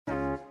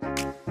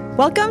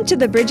Welcome to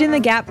the Bridging the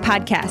Gap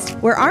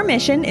podcast, where our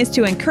mission is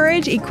to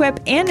encourage, equip,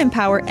 and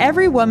empower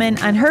every woman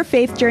on her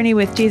faith journey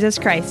with Jesus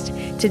Christ.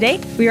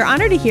 Today, we are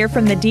honored to hear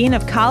from the Dean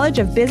of College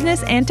of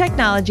Business and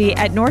Technology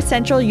at North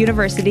Central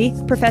University,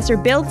 Professor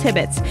Bill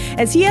Tibbetts,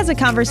 as he has a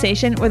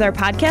conversation with our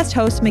podcast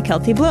host,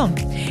 McKelty Bloom.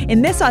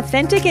 In this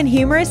authentic and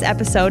humorous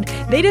episode,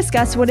 they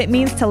discuss what it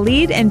means to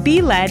lead and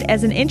be led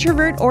as an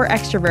introvert or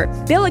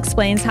extrovert. Bill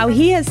explains how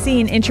he has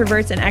seen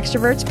introverts and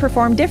extroverts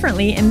perform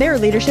differently in their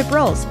leadership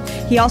roles.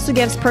 He also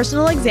gives personal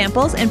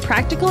examples and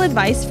practical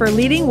advice for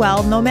leading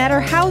well no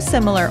matter how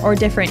similar or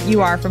different you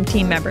are from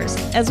team members,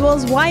 as well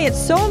as why it's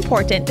so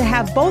important to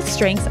have both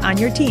strengths on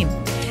your team.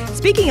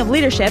 Speaking of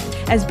leadership,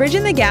 as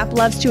Bridging the Gap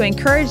loves to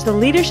encourage the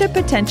leadership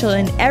potential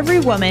in every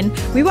woman,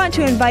 we want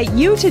to invite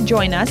you to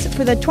join us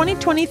for the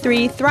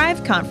 2023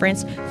 Thrive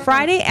Conference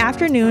Friday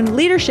afternoon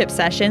leadership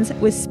sessions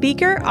with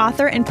speaker,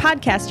 author, and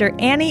podcaster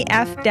Annie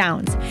F.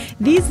 Downs.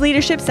 These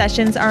leadership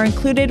sessions are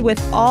included with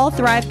all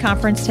Thrive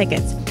Conference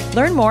tickets.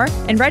 Learn more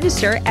and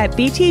register at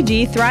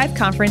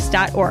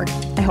btgthriveconference.org.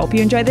 I hope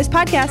you enjoy this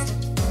podcast.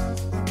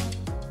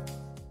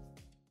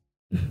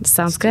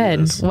 Sounds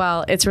good.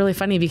 Well, it's really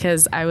funny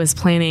because I was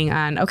planning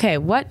on, okay,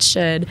 what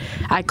should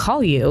I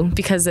call you?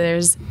 Because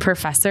there's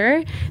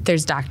professor,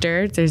 there's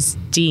doctor, there's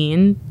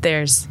dean,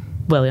 there's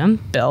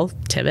Bill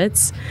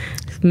Tibbetts,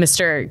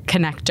 Mr.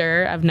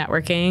 Connector of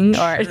networking,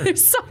 or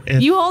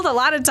you hold a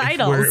lot of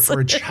titles. If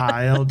we're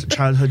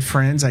childhood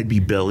friends, I'd be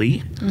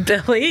Billy.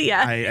 Billy,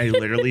 yeah. I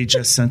literally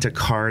just sent a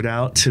card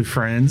out to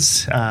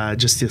friends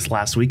just this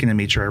last week, and I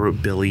made sure I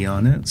wrote Billy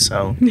on it.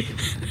 So,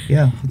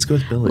 yeah, let's go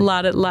with Billy. A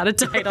lot of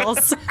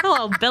titles.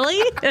 Hello,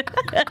 Billy.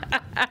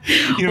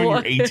 You know,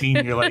 when you're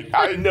 18, you're like,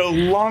 I no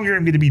longer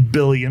am going to be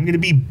Billy. I'm going to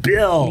be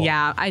Bill.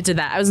 Yeah, I did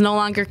that. I was no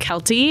longer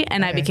Kelty,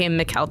 and I became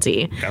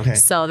McKelty. Okay.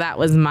 So that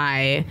was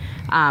my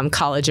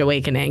college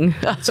awakening.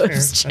 I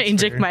was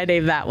changing my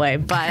name that way.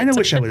 But I kind of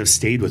wish I would have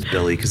stayed with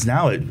Billy, because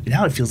now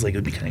it feels like it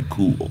would be kind of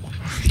cool.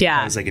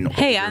 Yeah. I was like an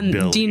hey, I'm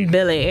Billy. Dean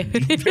Billy.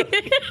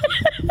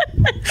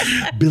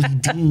 Billy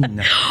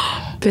Dean.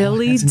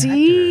 Billy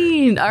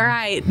Dean. All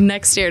right.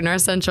 Next year,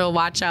 North Central,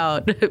 watch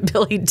out.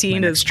 Billy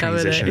Dean is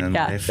coming in.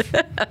 Yeah.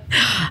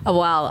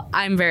 Well,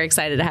 I'm very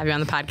excited to have you on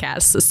the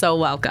podcast. So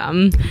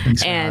welcome.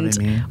 Thanks for and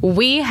having me.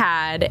 We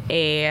had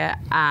a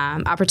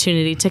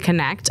opportunity to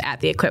connect at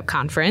the Equip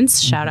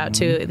Conference. Shout out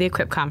to the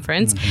Equip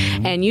Conference.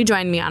 And you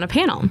joined me on a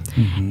panel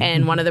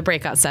in one of the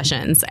breakout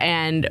sessions.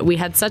 And we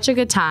had such a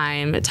good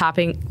time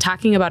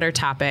talking about our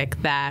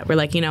topic that we're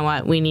like, you know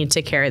what, we need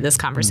to carry this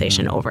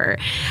conversation over.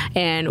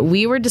 And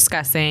we were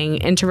discussing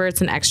introverts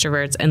and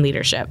extroverts and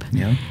leadership.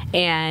 Yeah.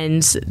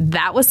 And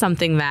that was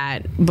something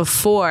that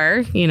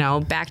before,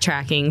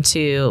 backtracking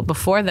to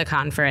before the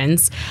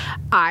conference,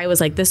 I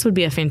was like, this would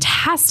be a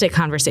fantastic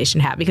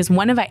conversation to have, because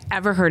when have I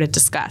ever heard it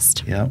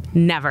discussed? Yep.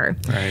 Never.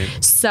 Right.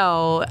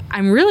 So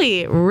I'm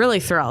really,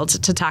 really thrilled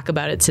to talk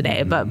about it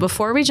today. But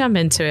before we jump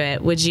into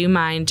it, would you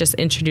mind just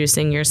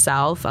introducing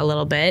yourself a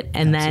little bit,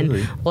 and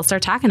Absolutely. Then we'll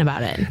start talking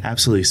about it?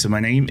 Absolutely. So my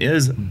name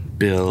is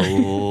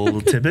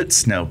Bill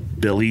Tibbetts. No,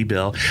 Billy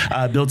Bill.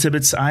 Bill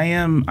Tibbetts.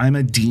 I'm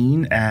a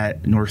dean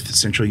at North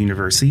Central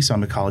University, so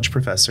I'm a college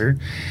professor.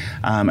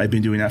 I've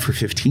been doing that for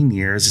 15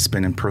 years. It's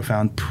been a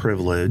profound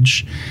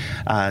privilege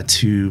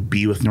to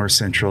be with North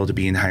Central, to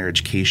be in higher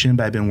education,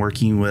 but I've been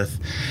working with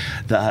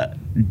the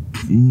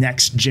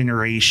next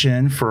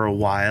generation for a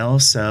while.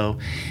 So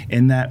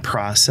in that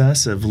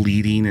process of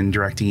leading and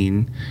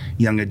directing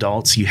young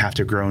adults, you have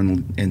to grow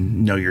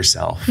and know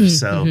yourself.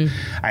 So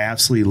I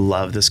absolutely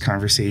love this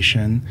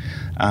conversation.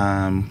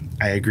 I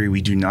agree,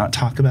 we do not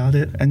talk about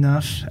it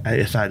enough,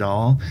 if at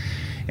all.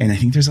 And I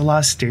think there's a lot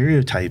of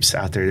stereotypes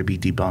out there to be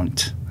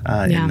debunked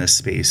in this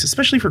space,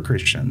 especially for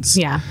Christians.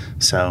 Yeah.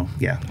 So,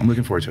 I'm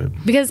looking forward to it.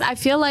 Because I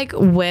feel like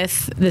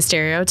with the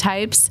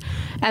stereotypes,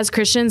 as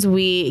Christians,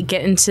 we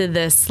get into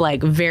this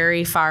like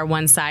very far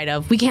one side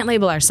of we can't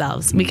label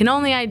ourselves. We can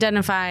only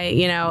identify,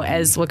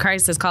 as what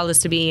Christ has called us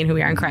to be and who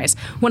we are in Christ.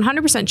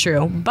 100%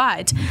 true.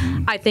 But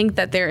I think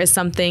that there is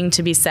something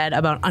to be said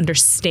about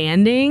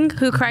understanding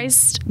who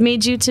Christ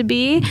made you to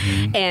be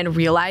and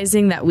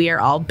realizing that we are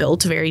all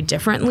built very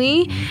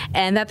differently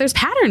and that there's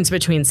patterns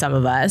between some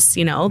of us.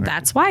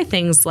 That's why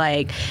things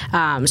like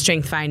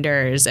Strength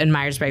Finders and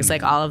Myers-Briggs,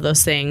 like all of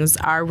those things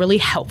are really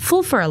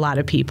helpful for a lot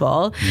of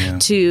people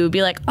to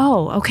be like,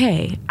 oh,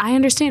 okay, I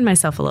understand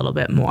myself a little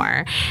bit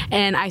more.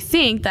 And I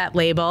think that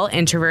label,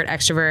 introvert,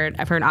 extrovert,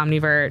 I've heard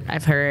omnivert,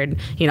 I've heard,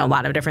 a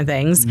lot of different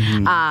things.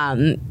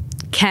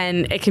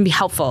 It can be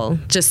helpful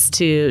just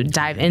to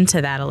dive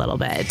into that a little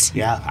bit.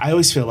 Yeah, I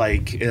always feel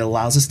like it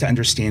allows us to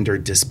understand our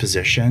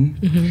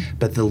disposition,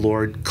 but the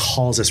Lord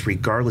calls us,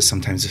 regardless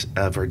sometimes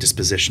of our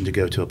disposition, to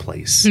go to a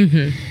place,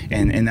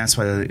 and that's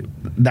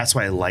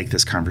why I like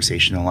this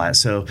conversation a lot.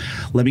 So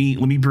let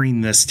me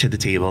bring this to the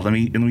table. Let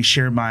me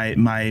share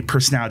my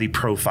personality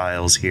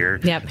profiles here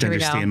to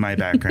understand my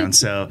background.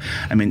 So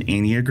I'm an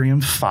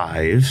Enneagram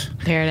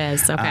 5. There it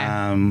is. Okay.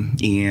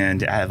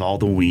 And I have all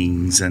the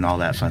wings and all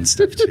that fun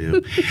stuff too.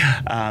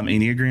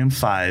 Enneagram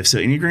 5. So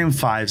Enneagram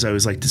 5s, I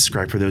always like to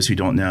describe for those who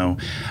don't know.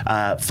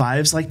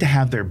 5s like to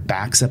have their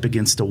backs up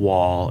against a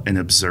wall and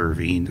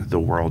observing the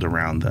world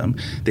around them.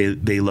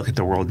 They look at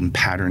the world in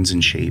patterns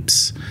and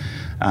shapes.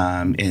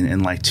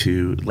 And like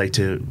to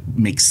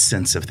make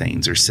sense of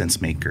things, or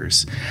sense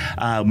makers.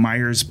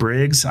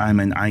 Myers-Briggs,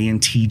 I'm an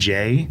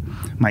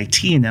INTJ. My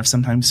T and F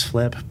sometimes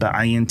flip, but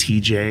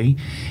INTJ.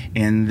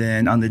 And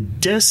then on the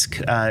disc,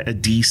 a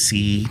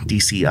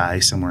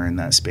DCI, somewhere in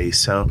that space.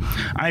 So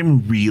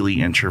I'm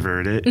really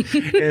introverted.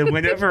 And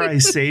whenever I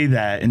say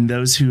that, and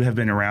those who have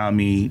been around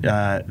me,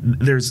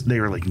 they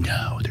were like,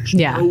 no, there's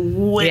no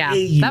way. Yeah,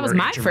 that was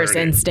my first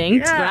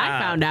instinct when I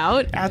found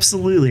out.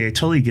 Absolutely, I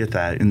totally get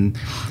that. And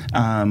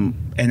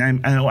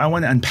I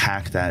want to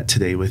unpack that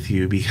today with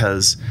you,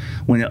 because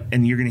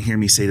and you're going to hear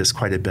me say this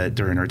quite a bit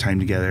during our time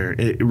together,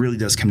 it really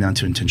does come down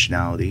to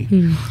intentionality.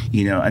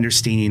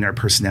 Understanding our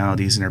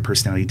personalities and our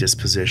personality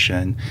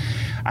disposition.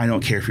 I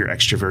don't care if you're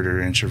extroverted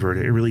or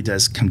introverted. It really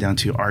does come down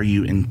to, are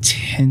you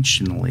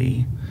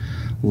intentionally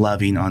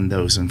loving on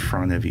those in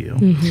front of you?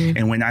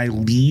 And when I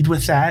lead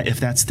with that, if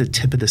that's the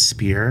tip of the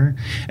spear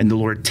and the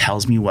Lord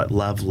tells me what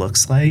love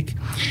looks like,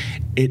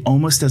 it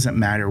almost doesn't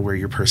matter where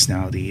your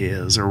personality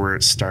is or where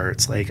it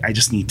starts. Like, I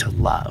just need to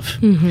love.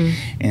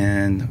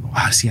 And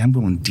wow, see, I'm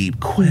going deep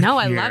quick. No,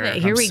 I love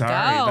it. Here we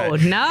go.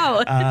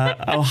 No.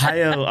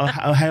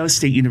 Ohio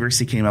State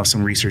University came out with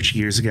some research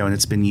years ago, and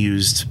it's been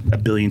used a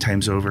billion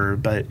times over,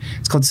 but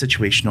it's called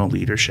situational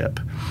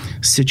leadership.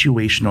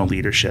 Situational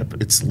leadership.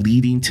 It's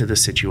leading to the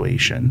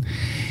situation.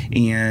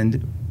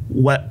 And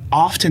what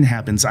often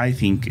happens, I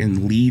think,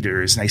 in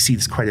leaders, and I see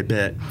this quite a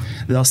bit,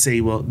 they'll say,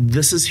 well,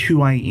 this is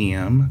who I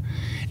am,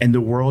 and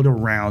the world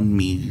around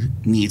me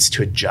needs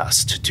to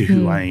adjust to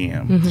who I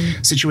am.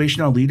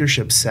 Situational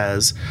leadership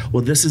says,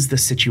 well, this is the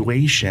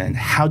situation.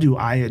 How do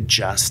I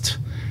adjust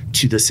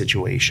to the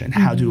situation?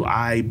 How do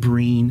I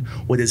bring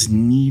what is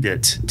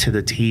needed to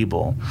the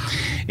table?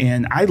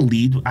 And I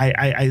lead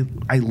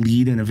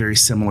in a very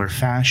similar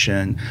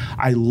fashion.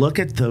 I look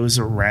at those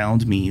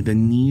around me, the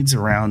needs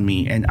around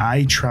me, and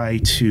I try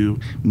to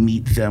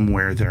meet them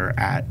where they're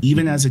at,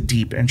 even as a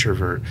deep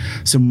introvert.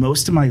 So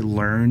most of my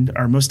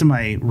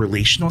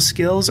relational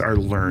skills are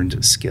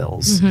learned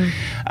skills.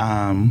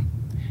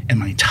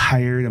 Am I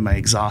tired? Am I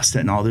exhausted?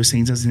 And all those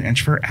things as an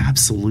introvert?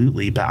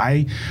 Absolutely. But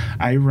I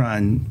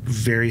run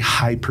very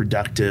high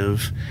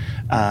productive,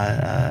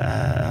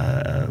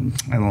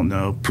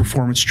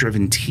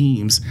 performance-driven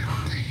teams.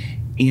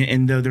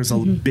 And though there's a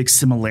big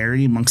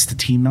similarity amongst the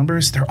team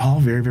members, they're all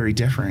very, very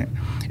different.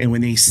 And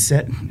when they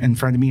sit in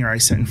front of me or I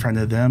sit in front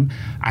of them,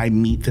 I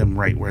meet them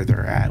right where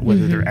they're at,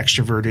 whether they're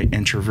extroverted,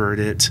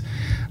 introverted,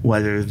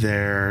 whether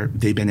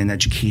they've been in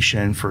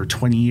education for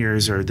 20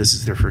 years or this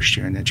is their first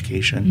year in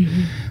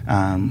education,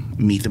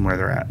 meet them where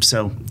they're at.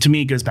 So to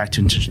me, it goes back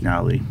to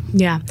intentionality.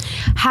 Yeah.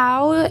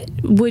 How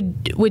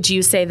would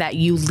you say that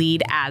you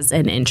lead as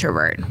an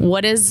introvert?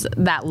 What does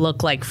that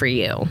look like for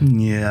you?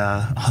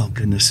 Yeah. Oh,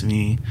 goodness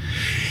me.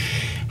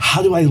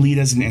 How do I lead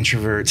as an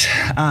introvert?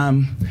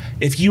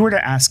 If you were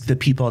to ask the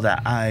people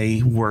that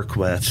I work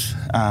with,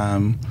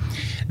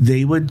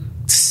 they would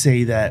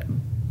say that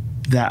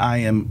I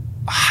am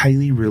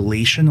highly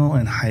relational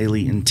and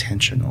highly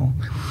intentional.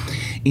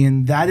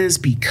 And that is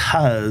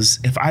because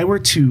if I were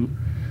to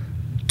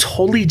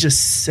totally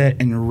just sit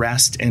and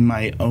rest in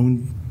my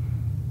own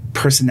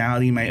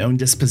personality, my own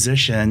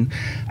disposition,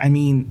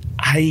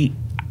 I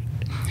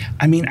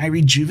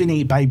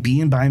rejuvenate by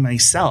being by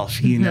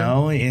myself, you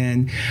know,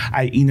 and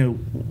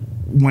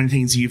one of the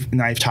things you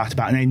and I have talked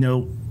about, and I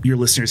know your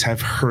listeners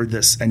have heard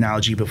this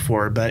analogy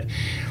before, but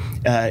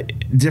the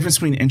difference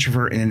between an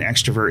introvert and an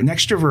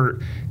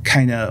extrovert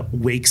kind of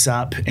wakes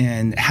up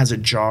and has a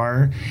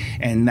jar,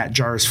 and that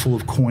jar is full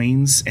of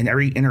coins, and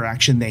every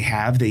interaction they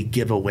have, they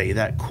give away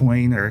that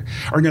coin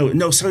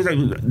sorry,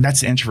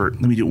 that's the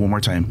introvert. Let me do it one more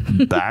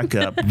time. Back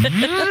up.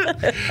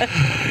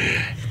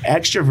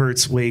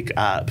 Extroverts wake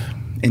up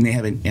and they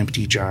have an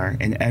empty jar,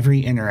 and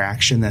every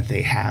interaction that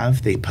they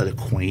have, they put a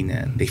coin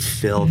in. They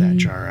fill that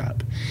jar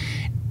up.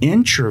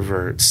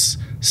 Introverts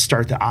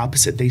start the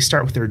opposite. They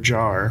start with their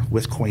jar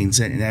with coins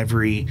in, and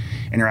every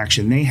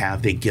interaction they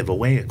have, they give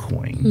away a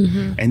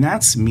coin. And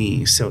that's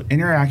me. So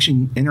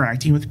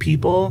interacting with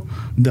people,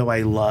 though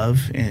I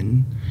love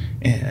and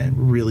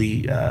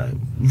really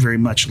very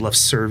much love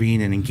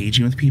serving and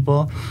engaging with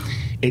people,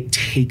 it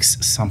takes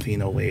something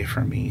away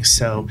from me.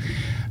 So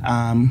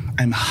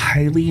I'm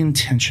highly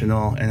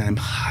intentional and I'm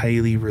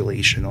highly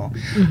relational.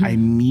 I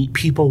meet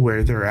people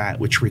where they're at,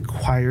 which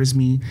requires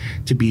me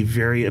to be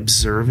very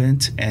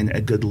observant and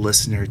a good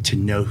listener to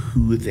know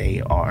who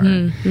they are.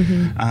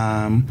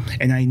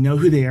 And I know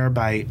who they are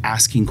by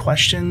asking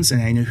questions,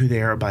 and I know who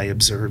they are by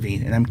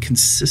observing. And I'm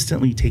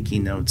consistently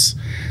taking notes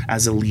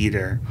as a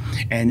leader.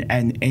 And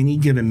any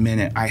given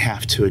minute, I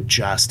have to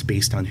adjust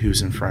based on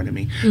who's in front of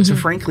me. So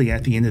frankly,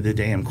 at the end of the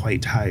day, am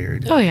quite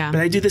tired. Oh, yeah.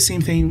 But I do the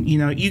same thing. You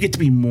know, you get to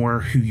be more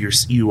who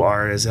you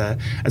are as a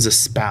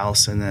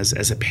spouse and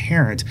as a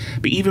parent.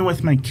 But even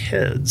with my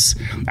kids,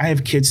 I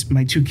have kids.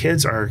 My 2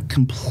 kids are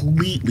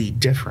completely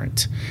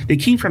different. They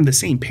came from the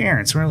same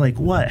parents. We're like,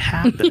 what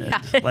happened?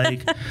 Yeah.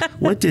 Like,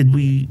 what did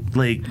we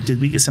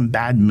get some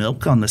bad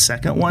milk on the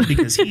second one?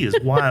 Because he is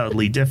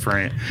wildly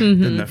different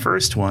than the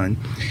first one.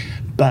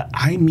 But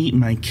I meet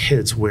my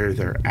kids where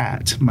they're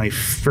at. My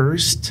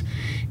first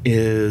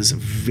is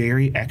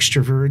very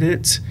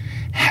extroverted,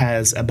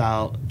 has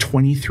about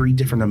 23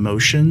 different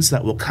emotions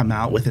that will come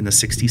out within a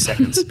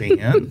 60-second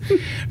span,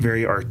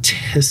 very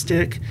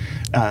artistic,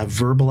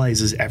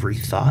 verbalizes every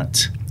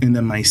thought. And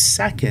then my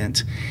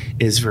second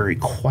is very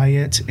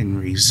quiet and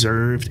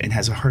reserved and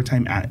has a hard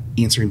time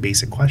answering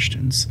basic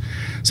questions.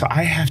 So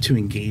I have to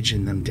engage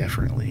in them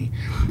differently.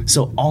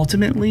 So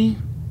ultimately,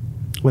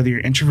 whether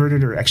you're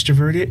introverted or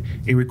extroverted,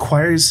 it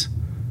requires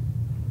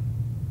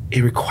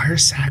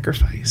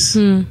sacrifice.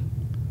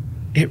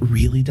 It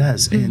really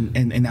does.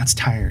 And that's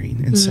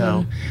tiring. And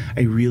so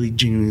I really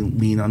genuinely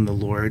lean on the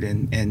Lord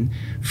and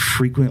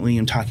frequently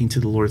am talking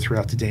to the Lord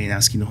throughout the day and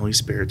asking the Holy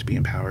Spirit to be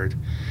empowered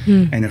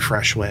in a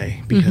fresh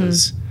way,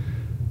 because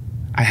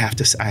I have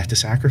to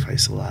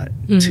sacrifice a lot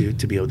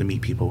to be able to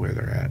meet people where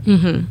they're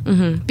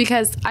at.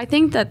 Because I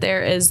think that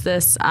there is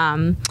this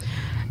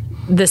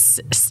this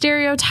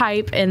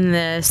stereotype and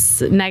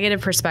this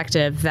negative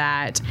perspective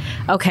that,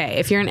 okay,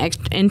 if you're an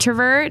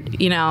introvert,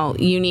 you know,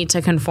 you need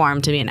to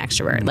conform to be an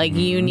extrovert. Like,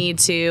 you need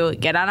to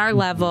get on our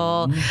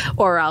level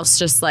or else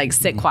just like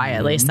sit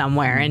quietly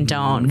somewhere and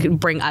don't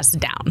bring us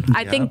down.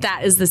 I think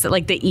that is this,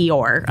 like, the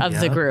Eeyore of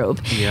the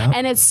group.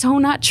 And it's so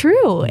not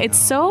true. It's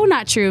so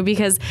not true,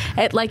 because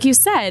like you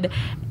said,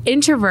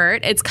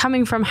 introvert, it's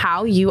coming from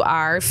how you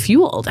are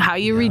fueled, how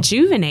you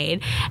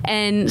rejuvenate.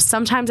 And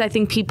sometimes I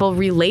think people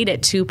relate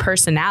it to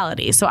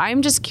personality. So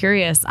I'm just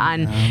curious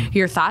on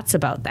your thoughts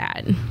about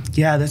that.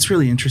 Yeah, that's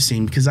really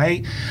interesting, because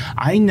I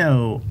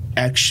know,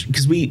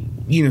 because we,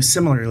 you know,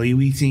 similarly,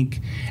 we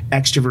think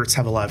extroverts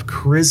have a lot of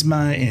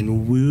charisma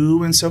and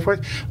woo and so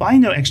forth. Well, I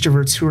know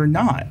extroverts who are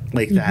not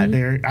like that.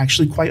 They're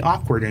actually quite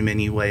awkward in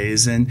many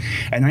ways. And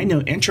I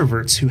know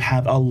introverts who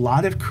have a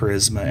lot of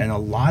charisma and a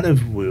lot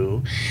of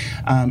woo.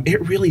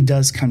 It really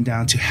does come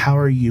down to how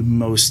are you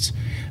most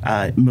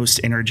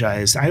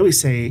energized. I always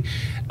say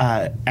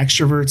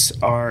extroverts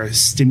are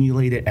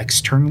stimulated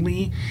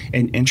externally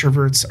and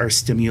introverts are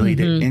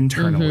stimulated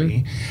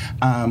internally.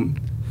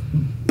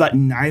 But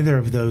neither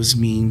of those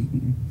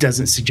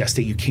doesn't suggest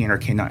that you can or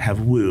cannot have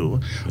woo,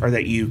 or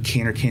that you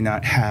can or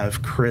cannot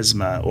have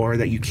charisma, or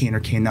that you can or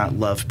cannot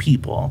love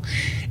people.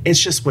 It's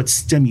just what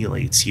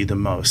stimulates you the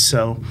most.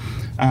 So,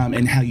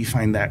 and how you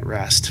find that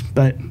rest.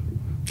 But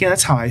yeah,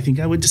 that's how I think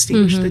I would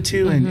distinguish the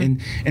two.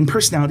 And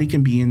personality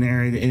can be in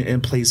there, and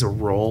it plays a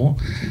role.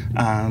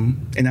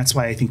 And that's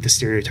why I think the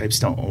stereotypes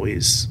don't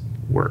always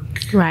work.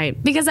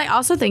 Right. Because I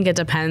also think it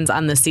depends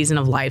on the season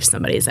of life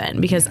somebody's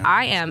in, because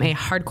I am a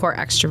hardcore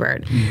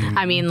extrovert.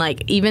 I mean,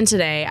 like, even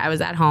today I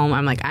was at home,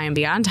 I'm like, I am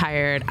beyond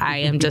tired. I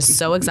am just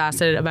so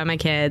exhausted about my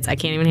kids. I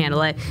can't even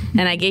handle it.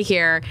 And I get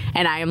here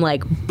and I am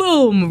like,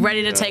 boom,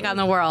 ready to take on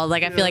the world.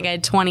 Like, I feel like I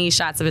had 20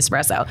 shots of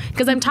espresso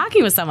because I'm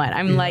talking with someone.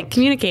 I'm like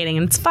communicating,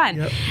 and it's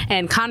fun.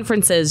 And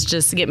conferences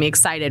just get me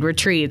excited.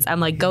 Retreats,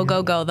 I'm like, go,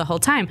 go, go the whole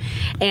time.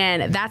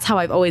 And that's how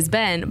I've always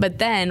been. But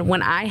then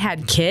when I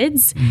had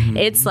kids,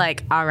 it's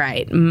like, all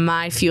right,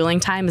 my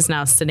fueling time is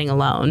now sitting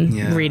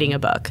alone reading a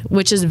book,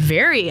 which is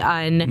very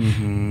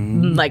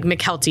like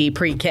McKelty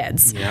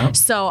pre-kids.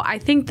 So I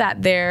think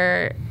that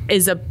there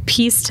is a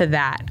piece to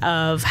that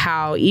of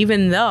how,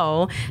 even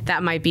though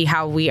that might be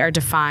how we are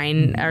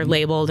defined or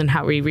labeled and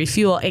how we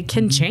refuel, it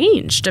can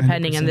change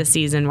depending 100%. On the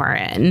season we're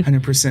in.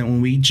 100%.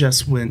 When we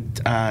just went,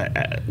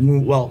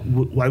 while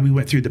we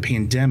went through the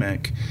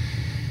pandemic,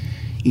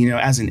 you know,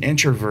 as an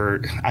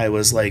introvert, I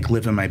was like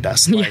living my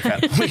best life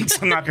at points.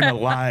 I'm not going to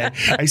lie.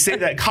 I say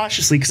that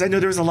cautiously because I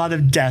know there was a lot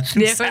of death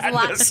and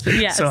sadness.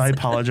 So I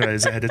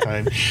apologize ahead of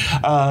time.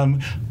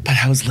 But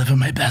I was living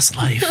my best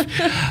life.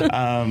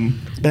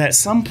 But at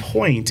some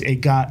point, it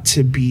got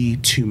to be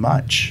too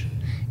much.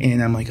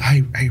 And I'm like,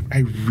 I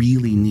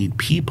really need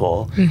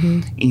people.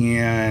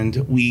 And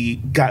we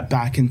got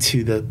back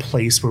into the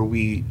place where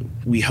we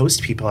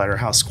host people at our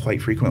house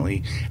quite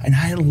frequently. And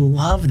I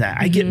love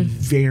that. I get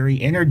very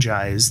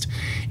energized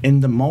in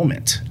the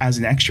moment as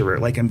an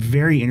extrovert. Like, I'm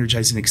very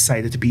energized and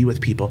excited to be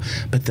with people.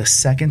 But the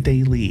second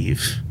they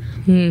leave,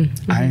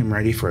 I am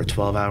ready for a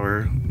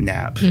 12-hour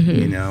nap,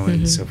 you know,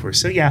 and so forth.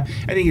 So, yeah,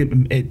 I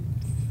think it,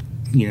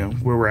 you know,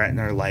 where we're at in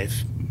our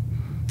life,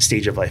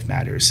 stage of life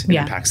matters and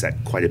impacts that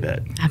quite a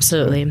bit.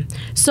 Absolutely.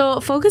 So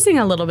focusing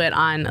a little bit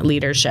on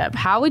leadership,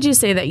 how would you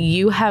say that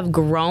you have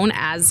grown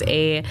as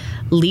a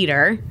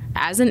leader,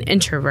 as an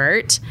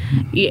introvert,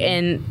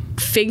 and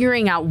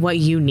figuring out what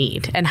you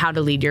need and how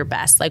to lead your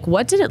best. Like,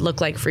 what did it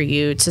look like for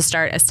you to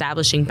start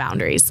establishing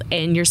boundaries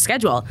in your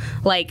schedule?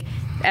 Like,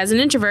 as an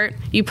introvert,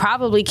 you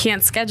probably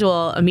can't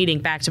schedule a meeting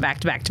back to back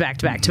to back to back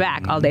to back to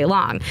back all day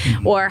long.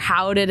 Or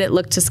how did it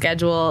look to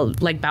schedule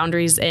like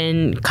boundaries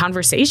in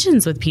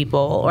conversations with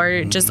people,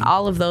 or just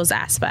all of those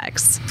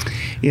aspects?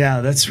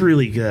 Yeah, that's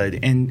really good.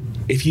 And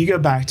if you go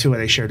back to what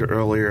I shared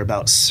earlier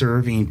about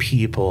serving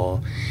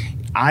people,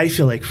 I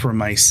feel like for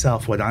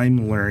myself, what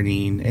I'm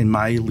learning in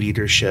my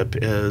leadership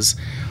is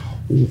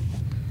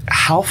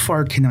how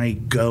far can I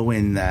go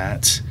in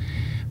that,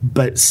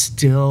 but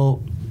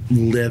still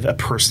live a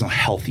personal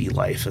healthy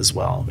life as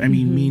well. I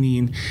mean,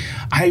 meaning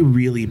I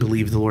really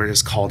believe the Lord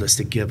has called us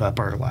to give up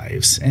our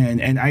lives.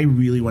 And I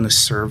really want to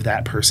serve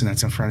that person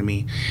that's in front of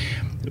me.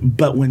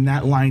 But when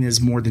that line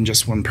is more than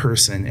just one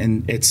person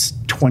and it's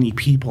 20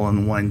 people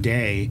in one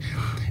day,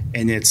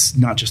 and it's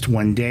not just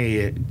one day,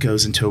 it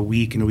goes into a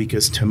week, and a week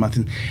goes into a month.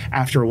 And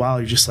after a while,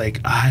 you're just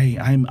like,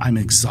 I'm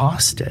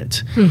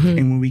exhausted. And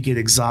when we get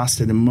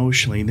exhausted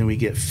emotionally, then we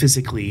get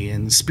physically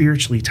and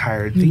spiritually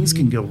tired. Things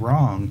can go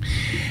wrong.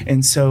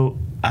 And so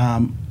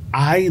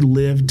I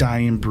live, die,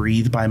 and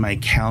breathe by my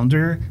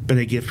calendar, but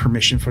I give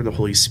permission for the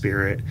Holy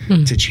Spirit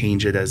to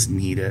change it as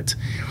needed.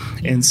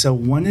 And so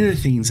one of the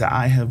things that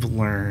I have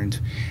learned,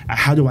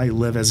 how do I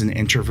live as an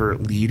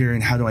introvert leader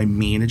and how do I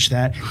manage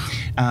that?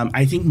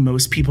 I think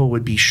most people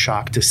would be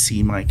shocked to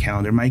see my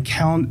calendar. My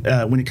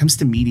calendar, when it comes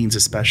to meetings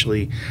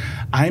especially,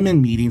 I'm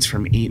in meetings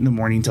from 8 in the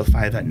morning till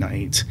 5 at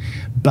night,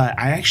 but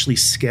I actually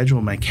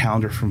schedule my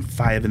calendar from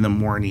 5 in the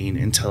morning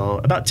until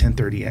about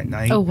 10:30 at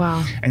night. Oh,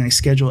 wow. And I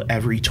schedule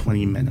every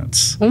 20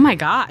 minutes. Oh, my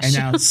gosh. And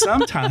now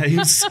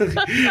sometimes,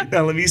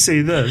 now let me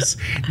say this,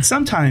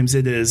 sometimes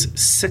it is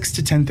 6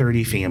 to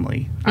 10:30 family.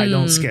 I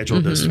don't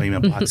schedule those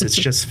 20-minute blocks. It's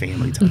just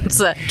family time. It's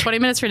 20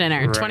 minutes for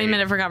dinner, right. 20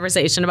 minutes for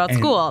conversation about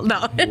school.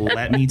 No.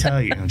 Let me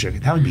tell you, I'm joking.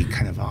 That would be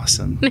kind of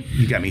awesome.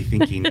 You got me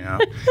thinking now.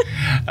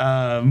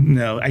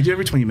 No, I do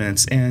every 20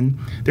 minutes. And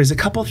there's a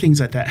couple of things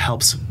that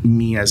helps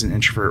me as an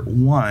introvert.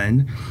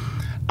 One,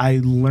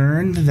 I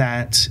learned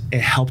that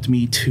it helped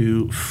me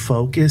to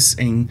focus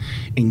and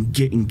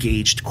get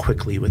engaged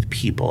quickly with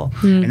people.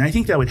 And I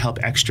think that would help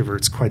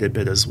extroverts quite a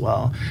bit as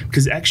well,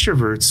 because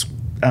extroverts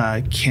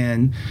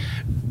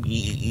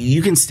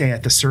you can stay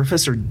at the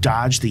surface or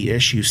dodge the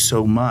issue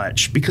so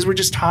much because we're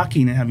just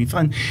talking and having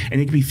fun, and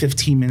it could be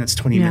 15 minutes,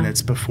 20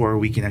 minutes before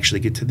we can actually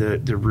get to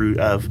the root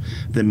of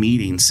the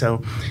meeting. So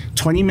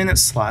 20-minute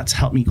slots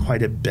help me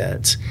quite a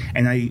bit,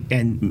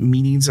 and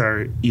meetings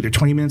are either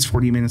 20 minutes,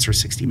 40 minutes, or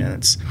 60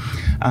 minutes.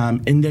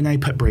 And then I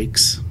put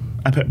breaks.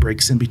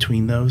 In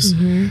between those.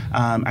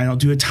 I don't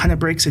do a ton of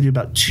breaks. I do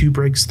about 2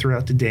 breaks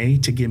throughout the day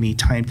to give me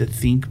time to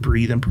think,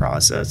 breathe, and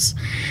process.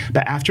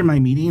 But after my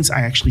meetings,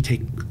 I actually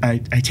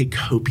take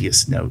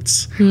copious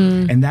notes.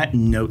 And that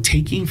note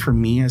taking for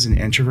me as an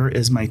introvert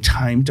is my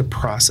time to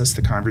process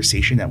the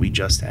conversation that we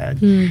just had.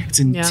 It's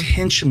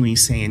intentionally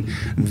saying,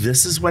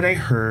 this is what I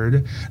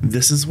heard,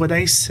 this is what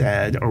I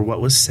said, or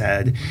what was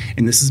said,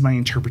 and this is my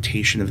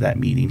interpretation of that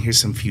meeting.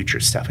 Here's some future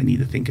stuff I need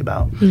to think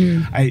about.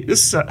 I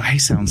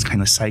sounds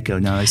kind of psycho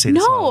now I say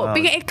this out loud.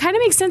 It kind of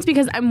makes sense,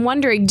 because I'm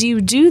wondering, do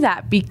you do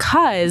that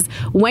because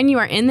when you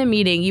are in the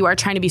meeting, you are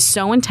trying to be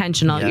so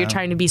intentional, you're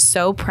trying to be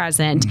so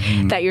present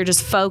that you're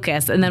just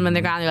focused, and then when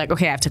they're gone, you're like,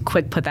 okay, I have to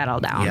quick put that all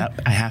down.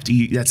 Yep, I have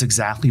to. That's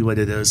exactly what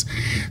it is.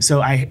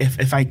 So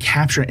if I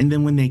capture it, and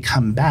then when they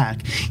come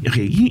back,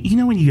 okay, you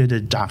know when you go to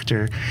the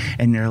doctor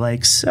and they're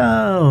like,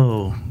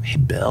 so, hey,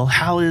 Bill,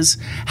 how's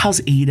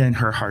Ada and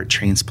her heart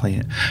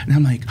transplant? And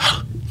I'm like,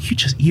 oh,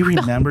 you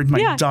remembered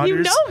my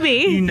daughter's.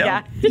 You know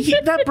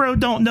me. That bro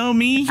don't know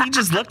me. He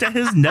just looked at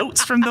his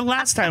notes from the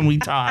last time we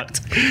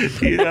talked.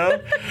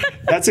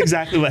 That's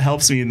exactly what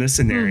helps me in this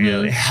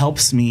scenario. It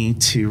helps me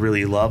to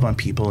really love on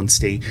people and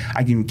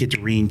I can get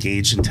to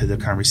re-engage into the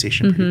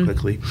conversation pretty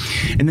quickly.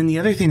 And then the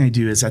other thing I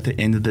do is at the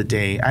end of the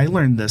day, I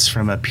learned this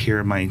from a peer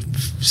of mine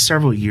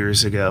several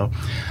years ago.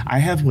 I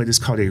have what is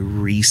called a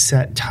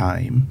reset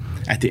time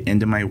at the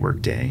end of my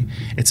workday.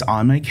 It's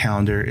on my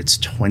calendar. It's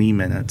 20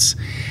 minutes.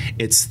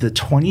 It's the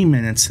 20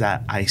 minutes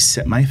that I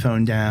sit my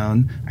phone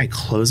down, I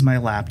close my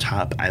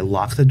laptop, I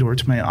lock the door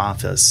to my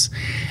office,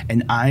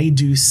 and I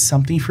do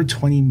something for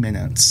 20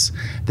 minutes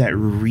that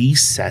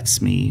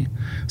resets me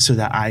so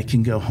that I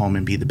can go home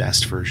and be the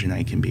best version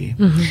I can be.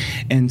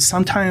 And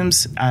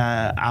sometimes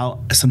I'll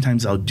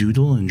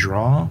doodle and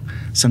draw.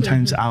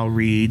 Sometimes I'll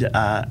read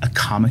a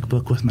comic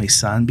book with my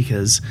son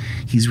because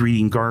he's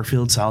reading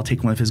Garfield, so I'll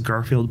take one of his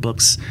Garfield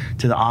books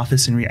to the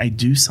office and read. I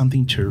do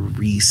something to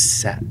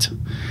reset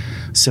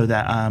so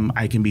that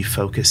I can be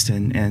focused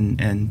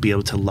and be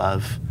able to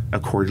love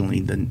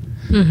accordingly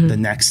the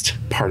next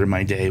part of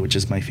my day, which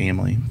is my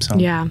family. So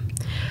yeah.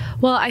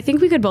 Well, I think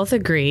we could both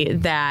agree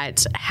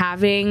that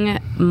having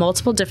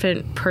multiple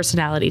different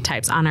personality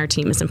types on our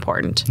team is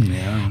important.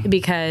 Yeah.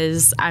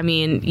 Because, I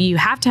mean, you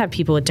have to have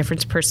people with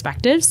different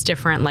perspectives,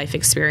 different life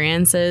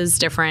experiences,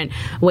 different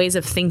ways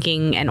of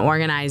thinking and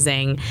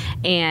organizing.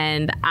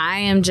 And I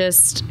am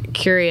just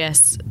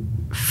curious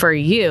for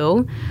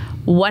you,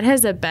 what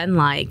has it been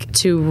like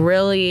to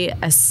really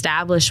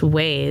establish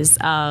ways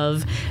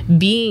of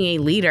being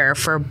a leader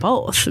for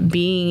both,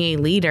 being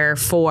a leader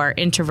for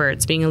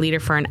introverts, being a leader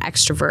for an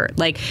extrovert?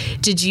 Like,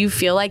 did you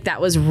feel like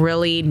that was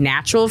really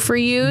natural for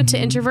you to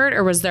introvert,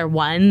 or was there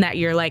one that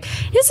you're like,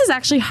 this is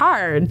actually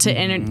hard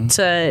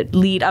to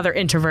lead other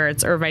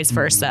introverts, or vice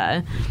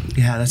versa?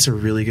 Yeah, that's a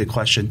really good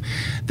question.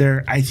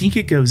 I think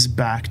it goes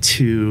back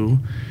to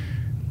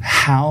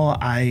how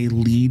I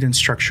lead and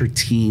structure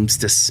teams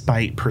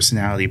despite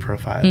personality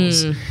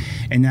profiles.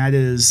 And that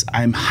is,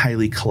 I'm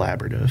highly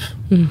collaborative.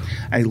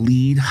 I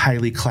lead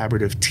highly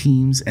collaborative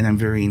teams, and I'm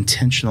very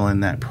intentional in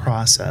that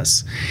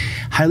process.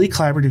 Highly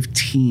collaborative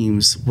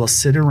teams will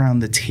sit around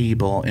the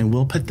table and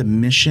we'll put the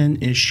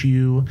mission,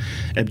 issue,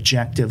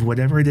 objective,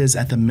 whatever it is,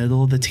 at the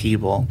middle of the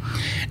table.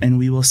 And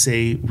we will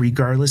say,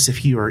 regardless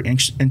if you are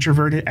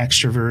introverted,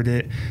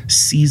 extroverted,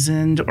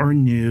 seasoned or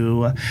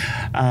new,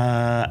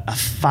 a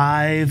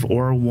 5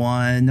 or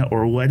 1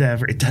 or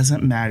whatever, it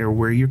doesn't matter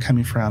where you're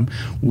coming from.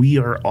 We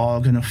are all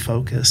going to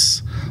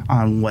focus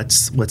on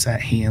what's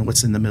at hand,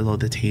 what's in the middle of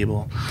the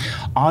table.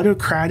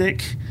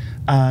 Autocratic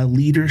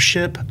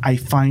leadership, I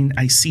tend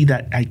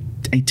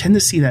to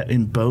see that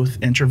in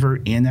both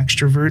introvert and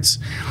extroverts.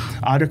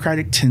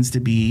 Autocratic tends to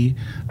be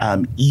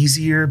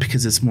easier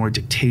because it's more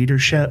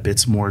dictatorship,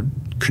 it's more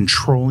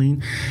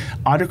controlling.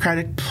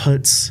 Autocratic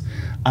puts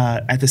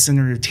at the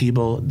center of the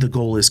table, the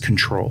goal is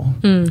control.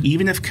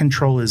 Even if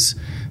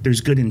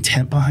there's good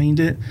intent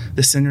behind it,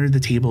 the center of the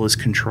table is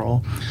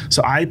control.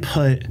 So I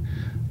put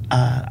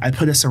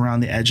us around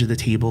the edge of the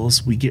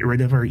tables. We get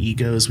rid of our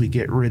egos. We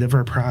get rid of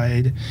our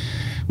pride.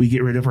 We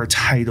get rid of our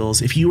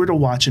titles. If you were to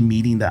watch a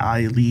meeting that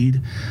I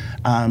lead,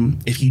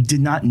 if you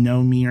did not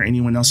know me or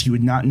anyone else, you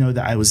would not know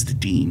that I was the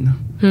dean.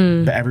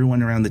 But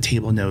everyone around the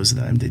table knows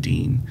that I'm the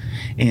dean.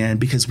 And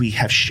because we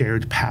have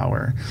shared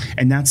power.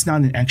 And that's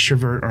not an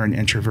extrovert or an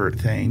introvert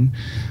thing.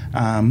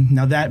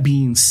 Now, that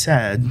being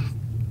said,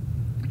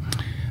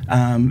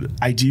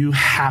 I do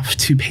have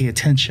to pay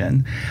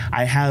attention.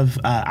 I have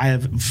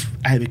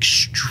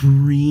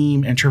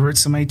extreme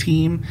introverts on my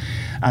team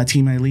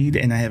I lead,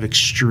 and I have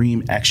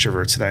extreme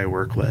extroverts that I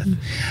work with.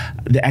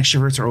 The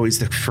extroverts are always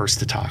the first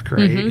to talk,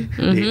 right?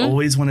 They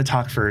always want to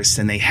talk first,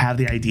 and they have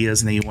the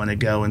ideas, and they want to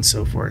go and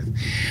so forth.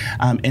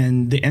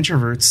 And the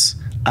introverts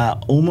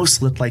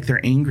almost look like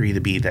they're angry to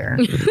be there,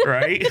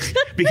 right?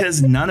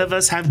 Because none of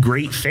us have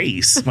great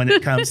face when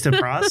it comes to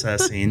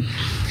processing.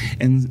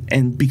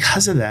 And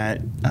because of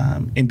that,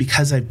 and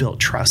because I've built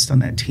trust on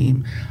that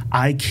team,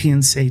 I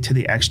can say to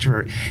the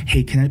extrovert,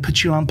 hey, can I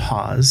put you on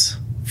pause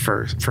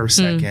for a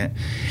second?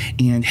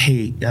 And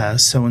hey,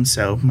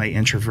 so-and-so, my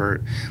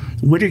introvert,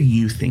 what are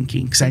you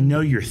thinking? Because I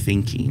know you're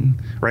thinking,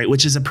 right?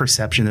 Which is a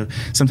perception of,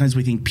 sometimes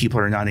we think people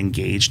are not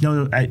engaged.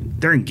 No,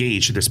 they're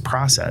engaged. There's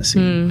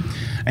processing,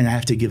 and I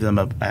have to give them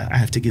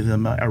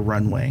a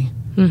runway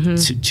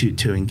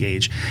to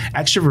engage.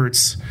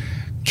 Extroverts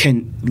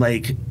can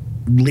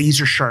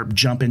laser sharp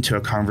jump into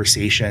a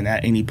conversation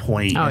at any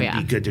point and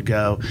be good to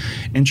go.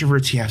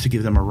 Introverts, you have to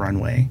give them a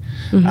runway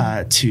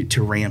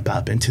to ramp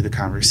up into the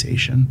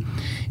conversation.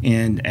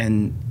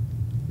 And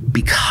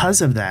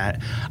because of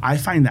that, I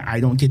find that I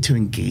don't get to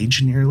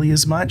engage nearly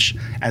as much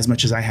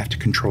as I have to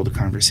control the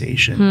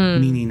conversation,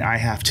 meaning I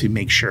have to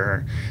make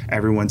sure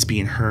everyone's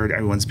being heard,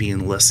 everyone's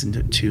being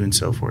listened to, and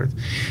so forth.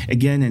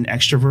 Again, an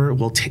extrovert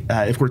will,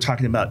 if we're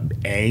talking about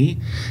an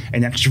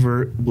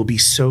extrovert will be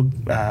so,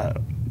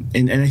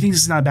 and I think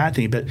this is not a bad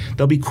thing, but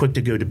they'll be quick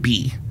to go to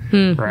B.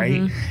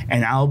 Right.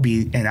 And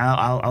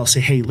I'll say,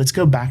 hey, let's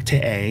go back to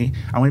A.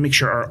 I want to make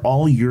sure, are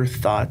all your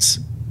thoughts,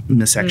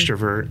 Miss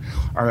Extrovert,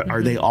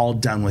 are they all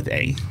done with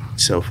A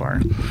so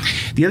far?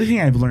 The other thing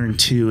I've learned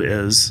too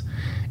is,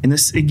 and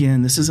this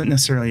isn't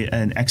necessarily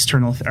an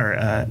external or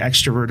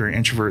extrovert or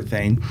introvert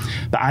thing,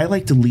 but I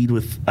like to lead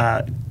with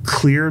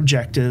clear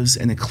objectives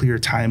and a clear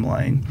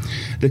timeline.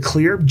 The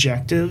clear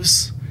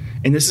objectives,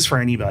 and this is for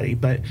anybody,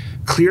 but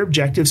clear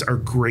objectives are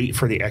great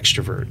for the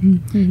extrovert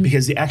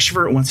because the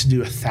extrovert wants to do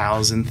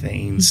 1,000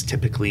 things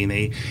typically, and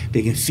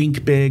they can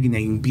think big and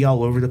they can be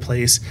all over the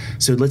place.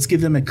 So let's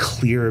give them a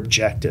clear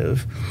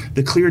objective.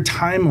 The clear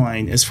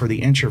timeline is for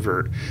the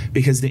introvert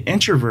because the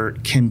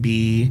introvert can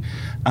be,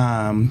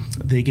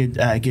 they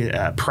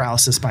get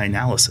paralysis by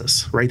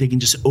analysis, right? They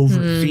can just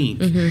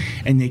overthink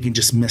and they can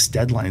just miss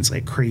deadlines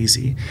like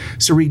crazy.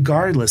 So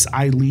regardless,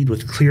 I lead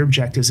with clear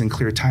objectives and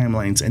clear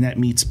timelines, and that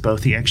meets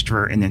both the extrovert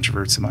and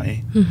introverts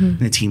in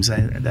the teams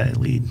that I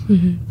lead.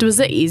 Was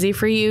it easy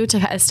for you to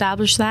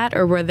establish that,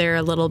 or were there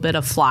a little bit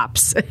of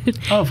flops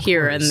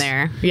here and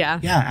there?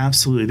 Yeah,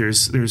 absolutely.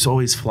 There's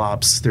always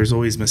flops. There's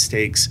always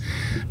mistakes.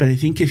 But I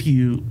think if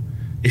you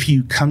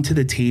come to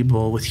the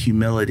table with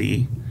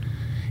humility,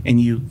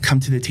 and you come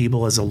to the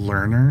table as a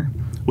learner,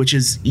 which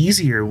is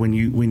easier when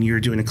you're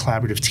doing a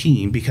collaborative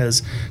team,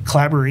 because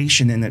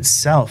collaboration in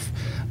itself,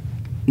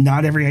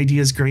 not every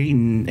idea is great,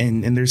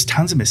 and there's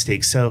tons of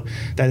mistakes. So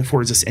that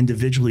affords us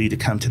individually to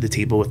come to the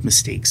table with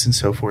mistakes and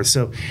so forth.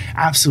 So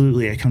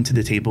absolutely, I come to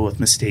the table with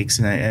mistakes,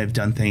 and I've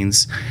done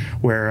things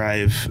where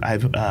I've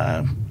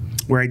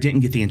where I didn't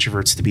get the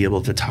introverts to be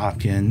able to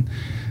talk, and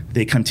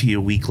they come to you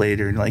a week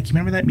later and like, you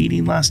remember that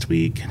meeting last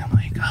week? And I'm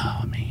like,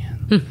 oh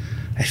man,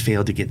 I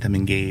failed to get them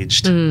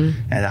engaged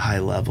at a high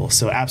level.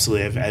 So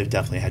absolutely, I've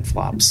definitely had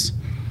flops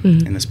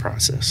in this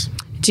process.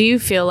 Do you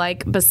feel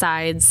like,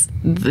 besides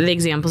the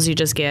examples you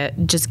just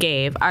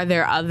gave, are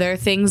there other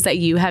things that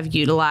you have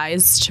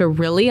utilized to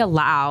really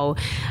allow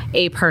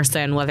a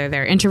person, whether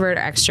they're introvert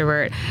or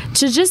extrovert,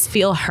 to just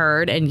feel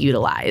heard and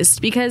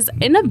utilized? Because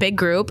in a big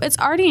group, it's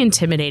already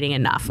intimidating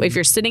enough. If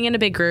you're sitting in a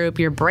big group,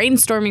 you're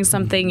brainstorming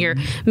something, you're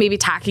maybe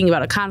talking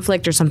about a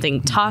conflict or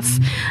something tough,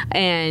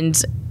 and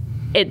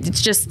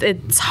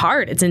it's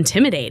hard. It's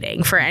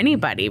intimidating for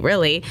anybody,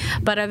 really.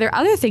 But are there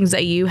other things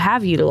that you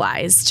have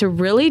utilized to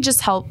really just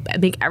help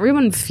make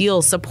everyone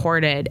feel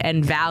supported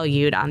and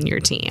valued on your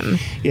team?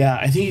 Yeah,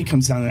 I think it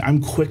comes down to,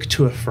 I'm quick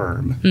to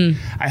affirm.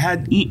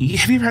 Have you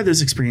ever had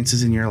those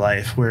experiences in your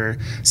life where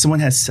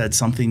someone has said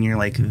something and you're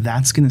like,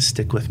 that's going to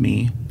stick with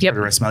me for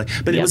the rest of my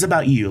life? But it was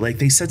about you. Like,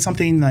 they said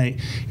something that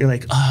you're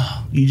like,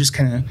 oh, you just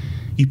kind of,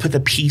 you put the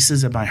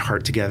pieces of my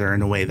heart together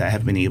in a way that I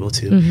haven't been able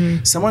to.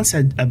 Someone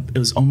said, it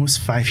was almost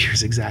 5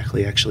 years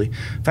exactly, actually.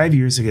 5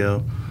 years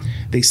ago,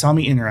 they saw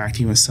me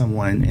interacting with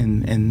someone,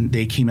 and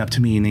they came up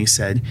to me and they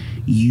said,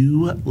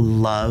 you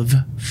love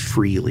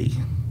freely.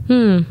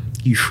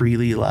 You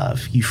freely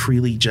love. You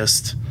freely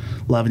just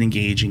love and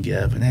engage and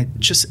give. And it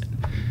just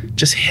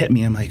hit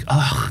me. I'm like,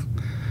 oh,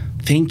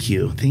 thank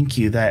you. Thank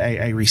you that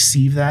I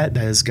receive that.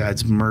 That is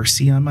God's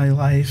mercy on my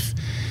life.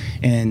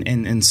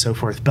 And so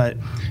forth. But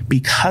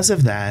because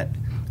of that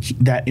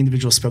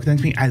individual spoke that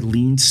to me, I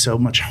leaned so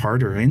much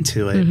harder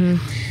into it.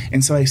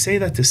 And so I say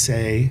that to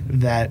say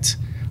that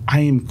I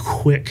am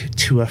quick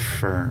to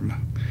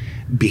affirm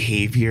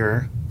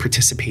behavior,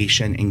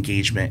 participation,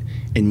 engagement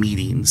in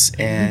meetings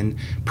and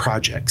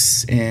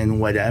projects and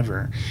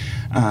whatever.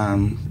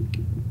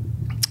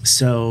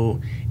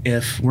 So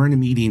if we're in a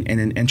meeting and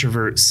an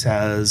introvert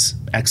says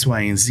X,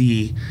 Y, and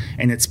Z,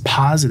 and it's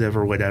positive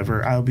or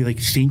whatever, I'll be like,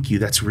 thank you.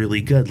 That's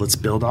really good. Let's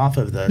build off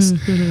of this.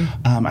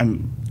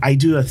 I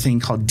do a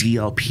thing called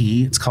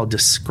DLP. It's called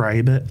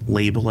describe it,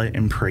 label it,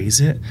 and praise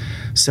it.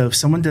 So if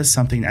someone does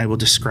something, I will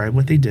describe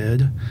what they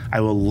did, I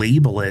will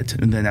label it,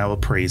 and then I will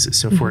praise it.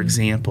 So for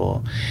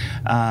example,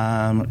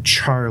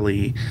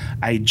 Charlie,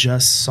 I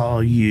just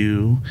saw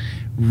you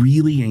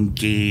really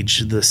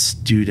engage the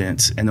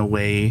students in a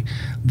way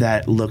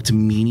that looked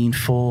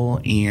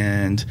meaningful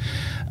and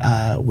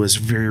was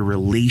very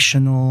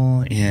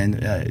relational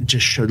and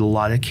just showed a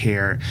lot of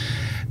care.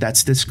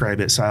 That's describe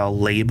it. So I'll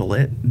label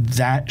it.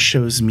 That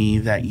shows me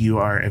that you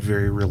are a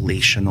very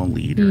relational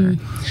leader.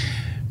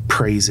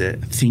 Praise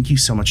it. Thank you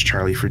so much,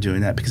 Charlie, for doing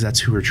that, because that's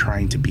who we're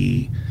trying to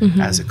be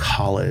as a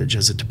college,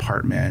 as a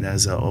department,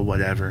 as a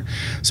whatever.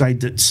 So I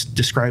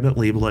describe it,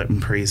 label it,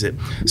 and praise it.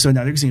 So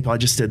another example, I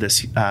just did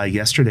this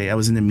yesterday. I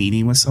was in a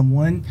meeting with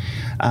someone.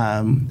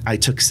 I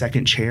took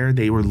second chair.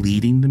 They were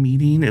leading the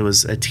meeting. It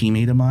was a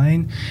teammate of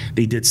mine.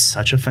 They did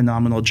such a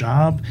phenomenal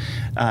job.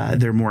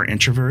 They're more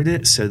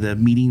introverted. So the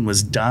meeting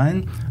was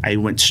done. I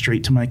went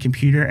straight to my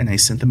computer and I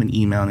sent them an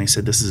email and I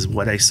said, this is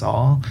what I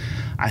saw.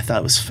 I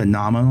thought it was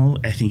phenomenal.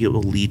 I think it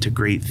will lead to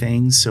great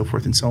things, so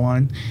forth and so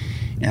on.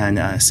 And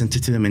sent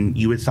it to them, and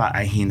you would thought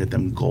I handed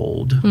them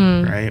gold,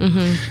 right?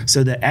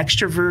 So the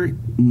extrovert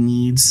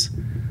needs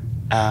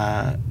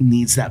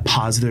that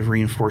positive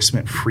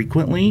reinforcement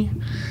frequently.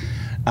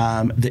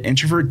 The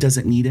introvert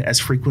doesn't need it as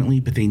frequently,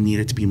 but they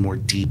need it to be more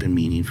deep and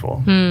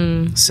meaningful.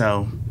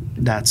 So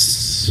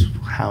that's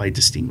how I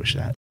distinguish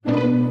that.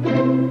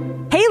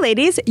 Hey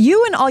ladies,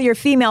 you and all your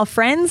female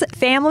friends,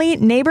 family,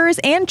 neighbors,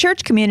 and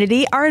church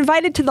community are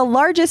invited to the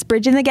largest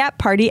Bridge in the Gap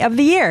party of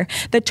the year,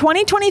 the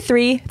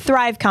 2023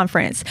 Thrive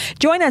Conference.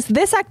 Join us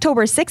this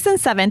October 6th and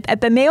 7th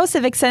at the Mayo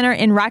Civic Center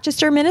in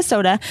Rochester,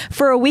 Minnesota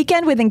for a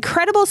weekend with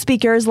incredible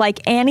speakers like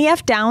Annie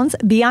F. Downs,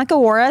 Bianca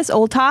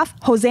Juarez-Olthoff,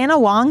 Hosanna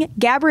Wong,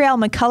 Gabrielle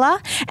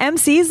McCullough,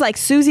 MCs like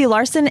Susie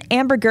Larson,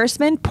 Amber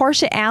Gersman,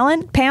 Portia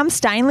Allen, Pam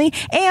Steinley,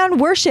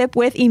 and worship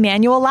with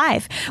Emmanuel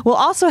Live. We'll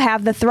also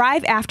have the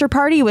Thrive After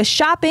Party with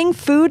shopping,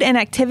 food, and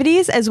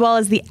activities, as well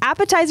as the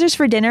appetizers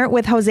for dinner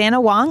with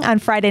Hosanna Wong on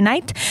Friday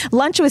night,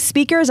 lunch with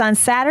speakers on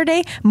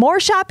Saturday, more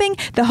shopping,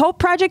 the Hope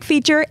Project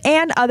feature,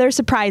 and other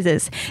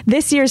surprises.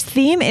 This year's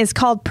theme is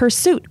called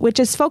Pursuit, which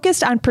is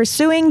focused on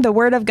pursuing the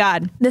Word of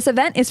God. This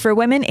event is for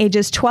women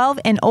ages 12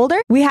 and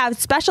older. We have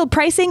special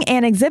pricing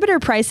and exhibitor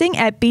pricing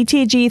at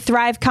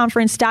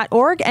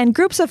btgthriveconference.org, and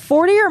groups of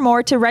 40 or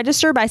more to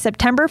register by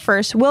September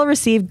 1st will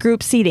receive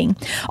group seating.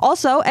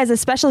 Also, as a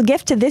special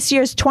gift to this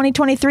year's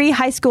 2023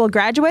 high school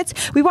graduates,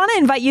 we want to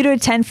invite you to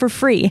attend for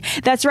free.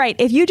 That's right.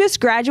 If you just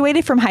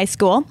graduated from high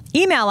school,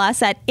 email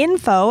us at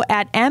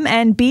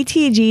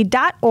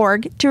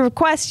info@mnbtg.org to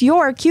request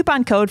your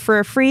coupon code for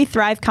a free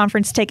Thrive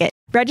Conference ticket.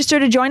 Register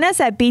to join us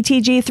at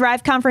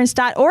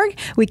btgthriveconference.org.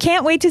 We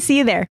can't wait to see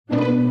you there.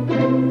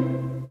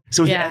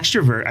 So with an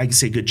extrovert, I can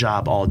say good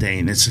job all day,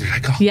 and it's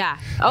like, I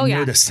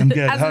noticed, I'm good.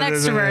 As an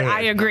extrovert,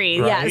 I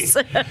agree. Right? Yes.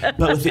 But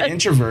with the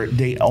introvert,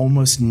 they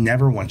almost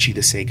never want you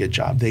to say good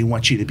job. They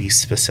want you to be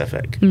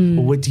specific.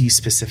 Well, what do you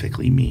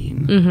specifically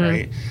mean,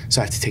 right?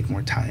 So I have to take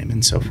more time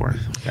and so forth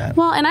with that.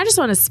 Well, and I just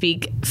want to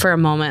speak for a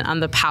moment on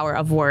the power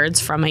of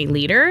words from a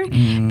leader,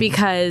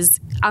 because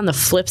on the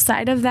flip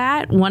side of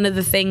that, one of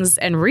the things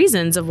and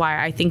reasons of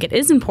why I think it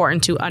is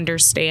important to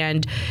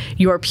understand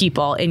your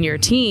people in your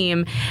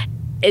team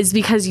is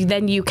because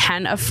then you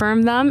can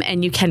affirm them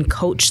and you can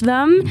coach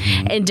them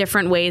in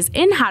different ways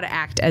in how to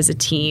act as a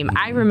team.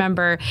 I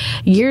remember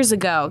years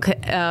ago,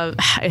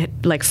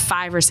 like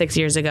 5 or 6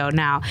 years ago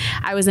now,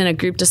 I was in a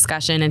group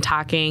discussion and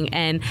talking,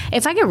 and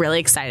if I get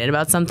really excited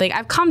about something,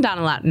 I've calmed down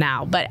a lot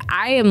now, but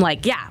I am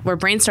like, we're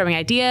brainstorming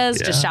ideas,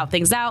 just shout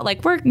things out,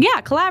 like we're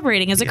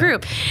collaborating as a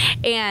group.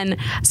 And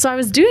so I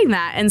was doing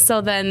that, and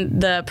so then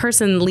the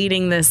person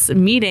leading this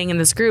meeting in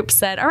this group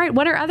said, all right,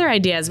 what are other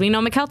ideas? We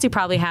know McKelty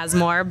probably has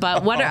more,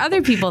 but what do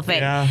other people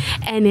think?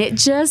 And it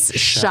just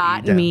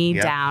shot me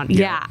down.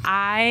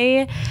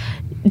 I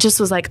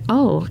just was like,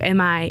 oh, am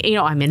I,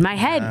 I'm in my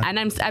head. And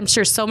I'm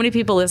sure so many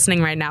people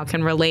listening right now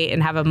can relate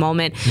and have a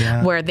moment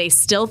where they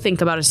still think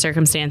about a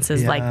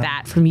circumstances like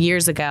that from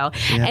years ago.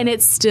 And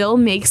it still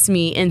makes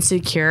me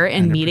insecure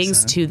in 100%.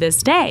 Meetings to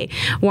this day,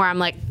 where I'm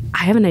like,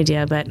 I have an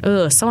idea, but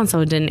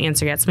so-and-so didn't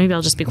answer yet, so maybe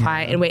I'll just be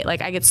quiet and wait.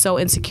 Like, I get so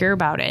insecure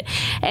about it.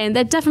 And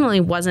that definitely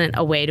wasn't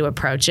a way to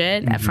approach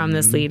it from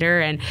this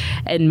leader,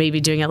 and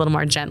maybe doing it a little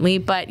more gently.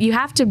 But you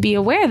have to be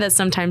aware that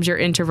sometimes your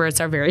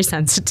introverts are very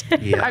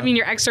sensitive. I mean,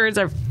 your extroverts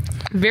are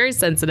very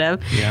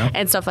sensitive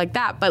and stuff like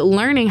that. But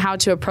learning how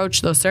to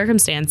approach those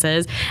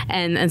circumstances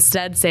and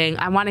instead saying,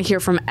 I want to hear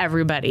from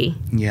everybody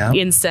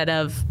instead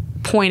of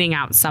pointing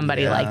out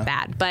somebody like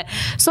that. But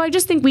so I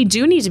just think we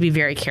do need to be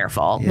very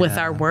careful with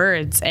our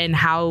words and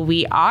how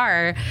we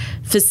are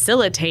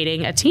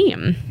facilitating a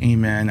team.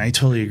 Amen. I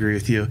totally agree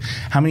with you.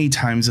 How many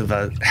times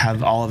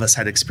have all of us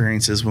had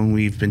experiences when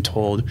we've been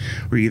told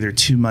we're either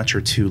too much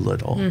or too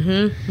little?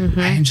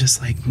 I'm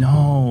just like,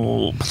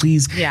 no,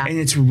 please. And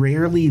it's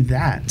rarely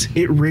that.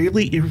 It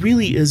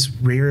really is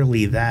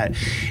rarely that.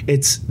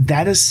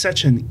 That is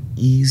such an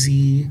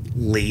easy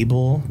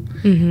label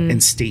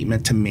and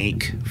statement to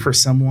make for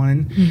someone,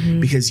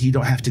 because you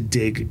don't have to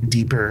dig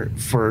deeper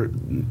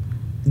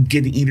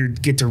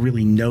get to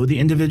really know the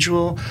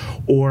individual,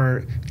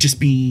 or just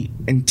be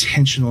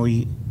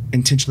intentionally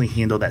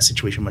handle that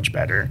situation much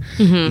better.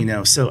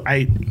 So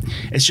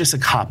it's just a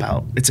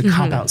cop-out. It's a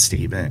cop-out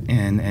statement.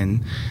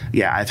 And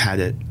I've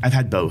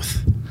had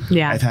both.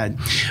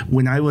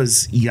 When I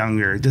was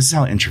younger, this is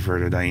how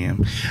introverted I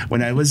am.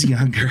 When I was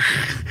younger,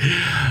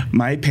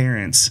 my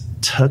parents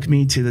took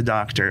me to the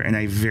doctor, and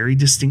I very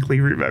distinctly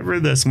remember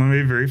this, one of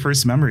my very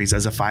first memories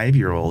as a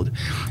 5-year-old.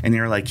 And they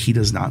were like, he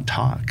does not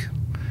talk.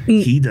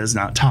 He does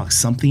not talk.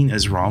 Something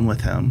is wrong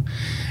with him.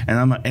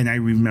 And I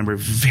remember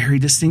very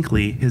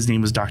distinctly, his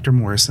name was Dr.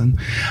 Morrison,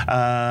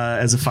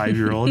 as a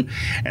 5-year-old.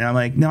 And I'm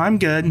like, no, I'm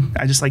good.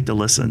 I just like to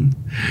listen,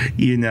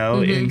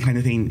 and kind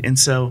of thing. And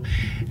so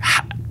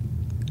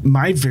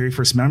my very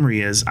first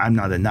memory is I'm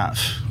not enough.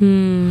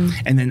 And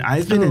then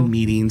I've been in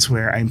meetings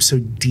where I'm so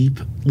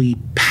deeply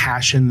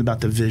passionate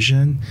about the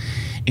vision,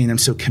 and I'm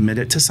so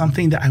committed to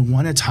something that I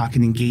want to talk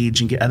and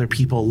engage and get other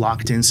people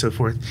locked in and so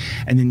forth.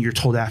 And then you're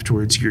told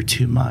afterwards you're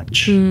too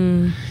much.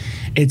 It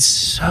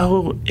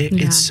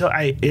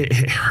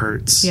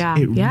hurts.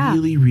 It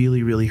really,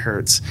 really, really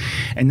hurts.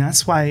 And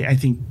that's why I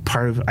think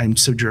I'm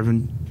so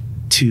driven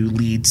to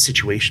lead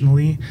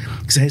situationally,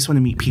 because I just want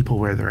to meet people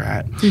where they're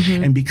at.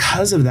 And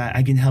because of that,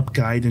 I can help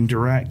guide and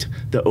direct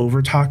the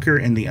over-talker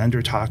and the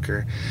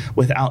under-talker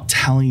without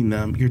telling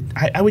them,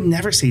 I would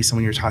never say to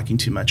someone, you're talking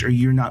too much or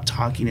you're not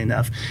talking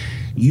enough.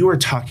 You are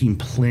talking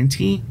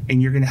plenty,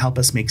 and you're going to help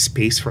us make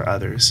space for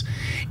others.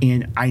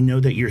 And I know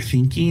that you're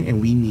thinking,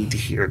 and we need to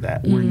hear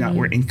that.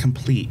 We're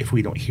incomplete if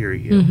we don't hear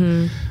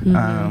you.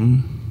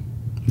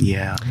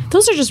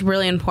 Those are just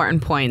really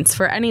important points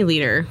for any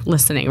leader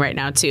listening right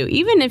now too.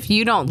 Even if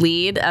you don't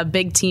lead a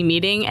big team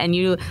meeting and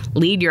you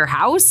lead your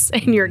house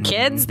and your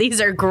kids, these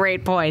are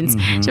great points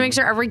to make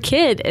sure every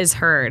kid is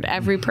heard,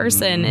 every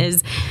person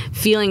is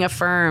feeling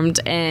affirmed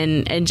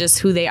and just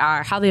who they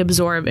are, how they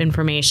absorb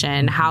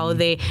information, how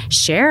they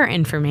share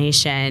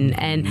information.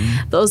 And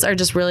those are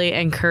just really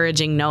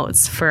encouraging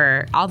notes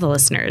for all the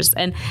listeners.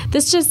 And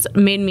this just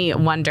made me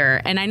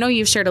wonder, and I know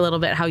you've shared a little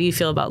bit how you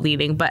feel about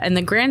leading, but in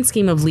the grand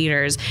scheme of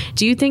leaders,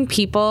 do you think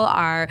people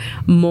are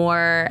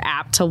more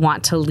apt to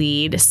want to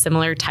lead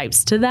similar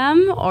types to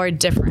them or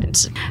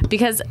different?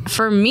 Because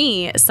for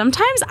me,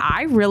 sometimes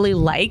I really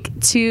like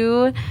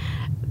to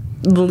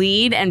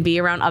lead and be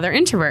around other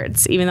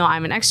introverts, even though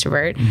I'm an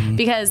extrovert,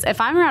 because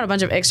if I'm around a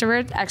bunch of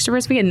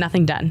extroverts, we get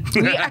nothing done.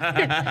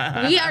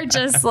 We are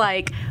just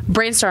like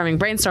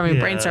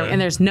brainstorming, and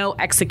there's no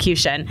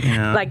execution.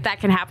 Like that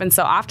can happen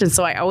so often.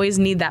 So I always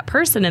need that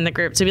person in the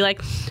group to be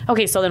like,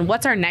 okay, so then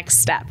what's our next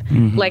step?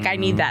 Like I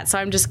need that. So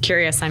I'm just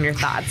curious on your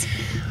thoughts.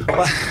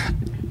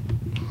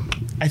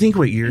 I think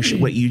what you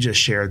just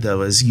shared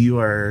though is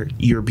you're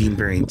being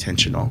very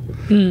intentional.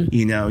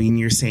 You know, and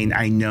you're saying,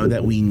 I know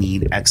that we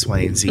need X, Y,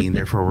 and Z, and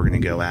therefore we're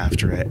going to go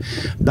after it.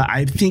 But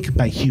I think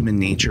by human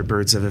nature,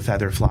 birds of a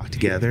feather flock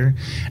together,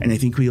 and I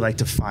think we like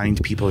to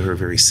find people who are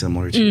very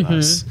similar to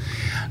us.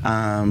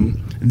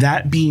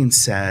 That being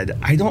said,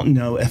 I don't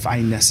know if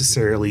I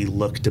necessarily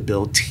look to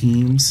build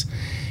teams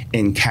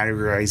and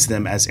categorize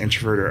them as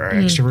introvert or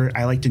extrovert.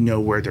 I like to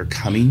know where they're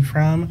coming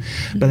from,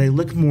 but I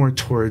look more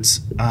towards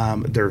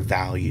their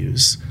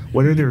values.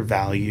 What are their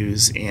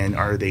values, and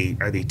are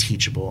they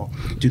teachable?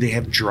 Do they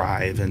have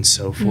drive and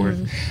so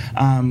forth?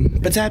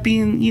 But that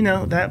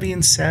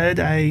being said,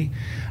 I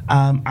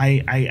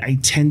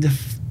tend to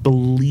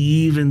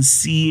believe and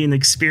see and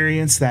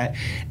experience that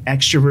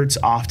extroverts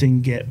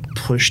often get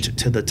pushed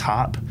to the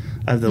top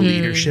of the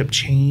leadership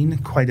chain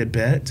quite a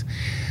bit.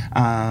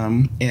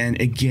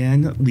 And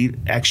again,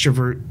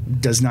 extrovert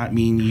does not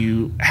mean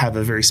you have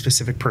a very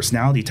specific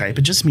personality type.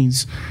 It just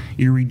means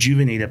you're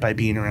rejuvenated by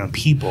being around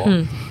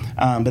people.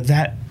 But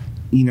that,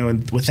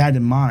 with that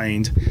in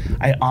mind,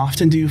 I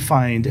often do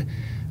find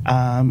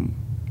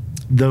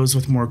those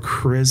with more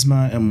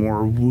charisma and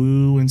more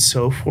woo and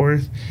so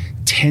forth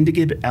tend to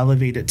get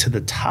elevated to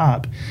the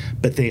top,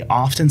 but they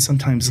often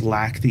sometimes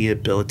lack the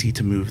ability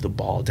to move the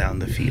ball down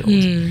the field.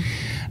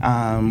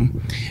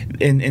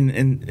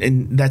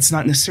 And that's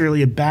not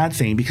necessarily a bad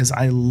thing, because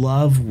I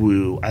love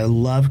woo. I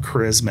love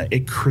charisma.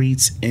 It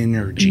creates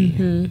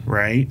energy,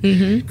 right?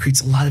 It creates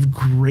a lot of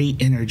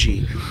great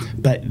energy.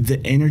 But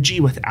the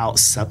energy without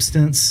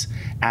substance,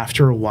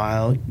 after a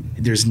while,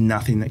 there's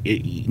nothing that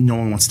no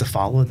one wants to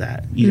follow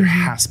that. There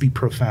has to be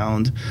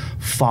profound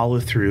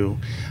follow through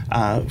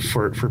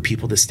for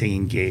people to stay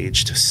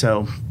engaged.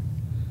 So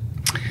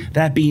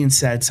that being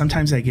said,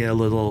 sometimes I get a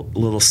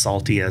little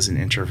salty as an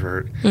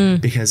introvert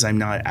because I'm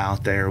not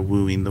out there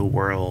wooing the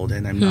world,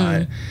 and I'm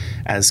not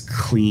as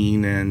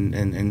clean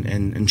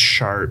and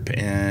sharp,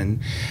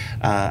 and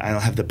I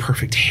don't have the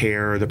perfect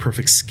hair or the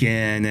perfect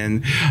skin,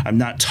 and I'm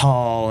not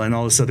tall and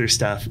all this other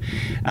stuff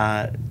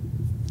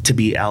to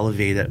be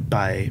elevated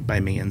by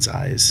man's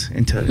eyes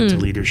into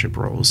leadership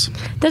roles.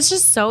 That's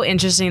just so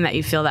interesting that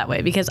you feel that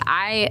way, because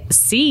I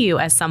see you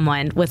as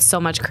someone with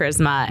so much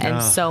charisma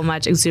and so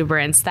much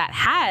exuberance that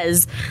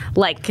has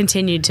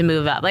continued to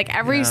move up.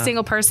 Every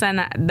single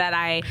person that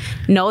I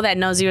know that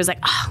knows you is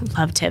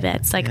love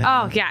Tibbetts.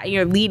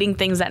 You're leading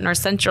things at North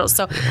Central.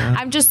 So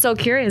I'm just so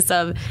curious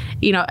of,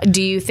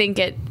 do you think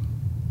it,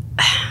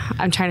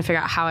 I'm trying to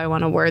figure out how I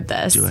want to word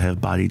this. Do I have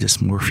body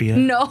dysmorphia?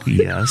 No.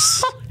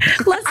 Yes.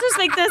 Let's just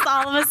make this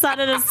all of a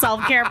sudden a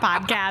self-care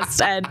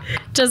podcast and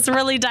just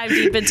really dive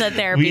deep into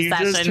therapy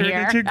session just turned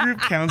here. Into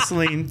group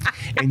counseling.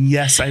 And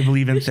yes, I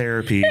believe in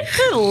therapy.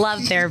 I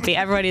love therapy.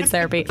 Everyone needs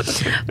therapy.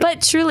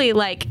 But truly,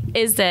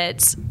 is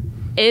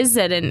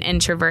it an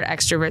introvert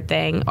extrovert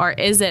thing, or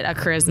is it a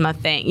charisma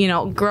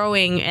thing?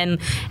 Growing and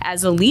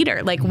as a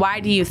leader,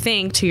 why do you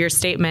think, to your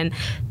statement,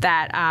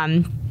 that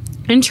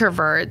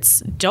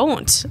introverts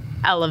don't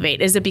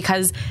elevate? Is it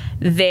because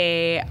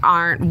they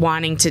aren't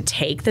wanting to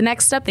take the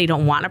next step? They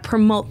don't want to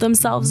promote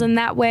themselves in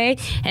that way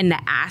and to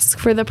ask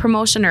for the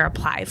promotion or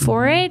apply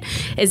for it?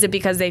 Is it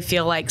because they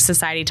feel like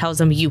society tells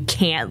them you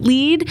can't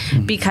lead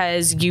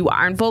because you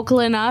aren't vocal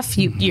enough,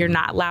 you're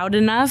not loud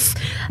enough?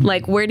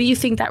 Where do you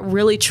think that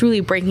really truly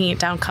breaking it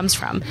down comes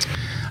from?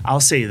 I'll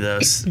say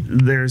this,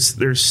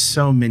 there's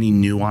so many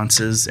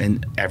nuances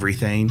in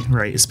everything,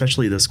 right?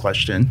 Especially this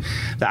question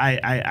that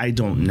I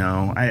don't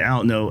know. I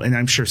don't know. And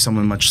I'm sure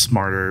someone much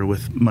smarter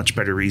with much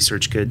better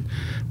research could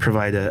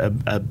provide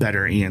a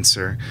better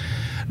answer.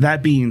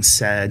 That being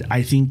said,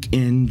 I think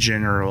in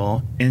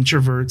general,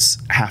 introverts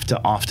have to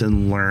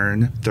often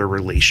learn their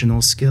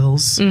relational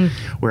skills,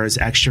 whereas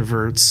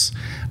extroverts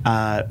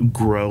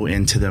grow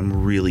into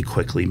them really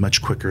quickly,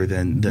 much quicker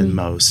than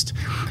most.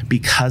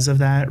 Because of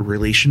that,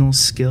 relational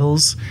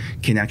skills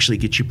can actually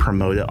get you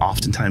promoted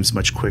oftentimes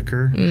much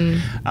quicker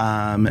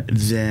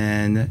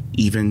than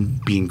even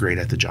being great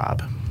at the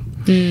job.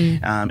 And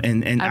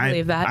I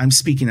believe that. I'm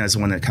speaking as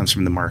one that comes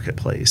from the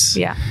marketplace.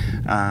 Yeah.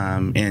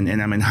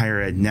 And I'm in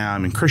higher ed now.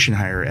 I'm in Christian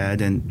higher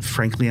ed, and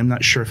frankly, I'm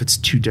not sure if it's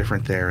too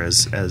different there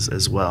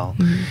as well.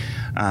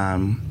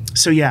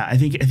 So yeah, I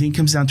think it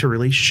comes down to a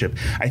relationship.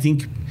 I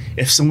think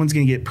if someone's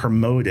going to get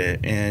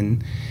promoted,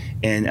 and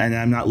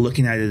I'm not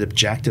looking at it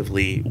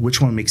objectively, which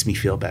one makes me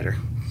feel better?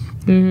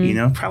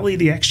 Probably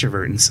the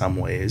extrovert in some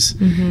ways.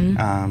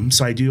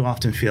 So I do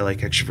often feel like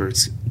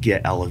extroverts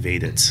get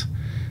elevated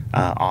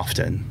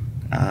often.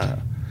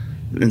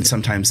 And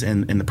sometimes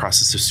in the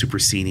process of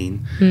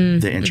superseding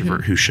the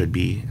introvert who should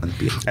be.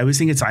 I always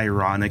think it's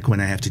ironic when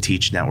I have to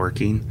teach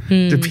networking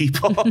to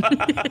people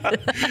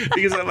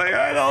because I'm like,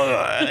 I don't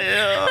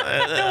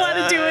want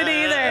to do it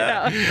either.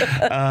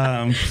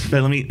 No.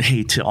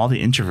 But to all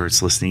the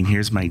introverts listening,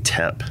 here's my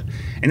tip.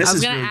 And I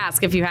was going to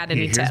ask if you had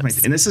any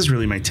tips. And this is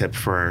really my tip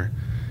for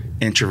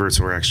introverts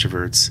or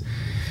extroverts.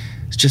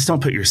 Just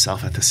don't put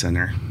yourself at the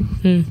center.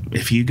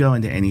 If you go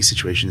into any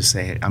situation to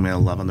say, I'm going to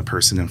love on the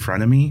person in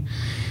front of me,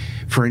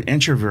 For an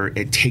introvert,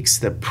 it takes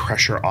the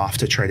pressure off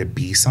to try to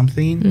be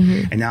something.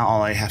 And now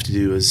all I have to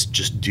do is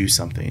just do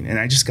something. And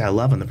I just got to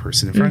love on the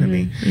person in front of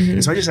me.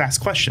 And so I just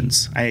ask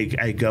questions.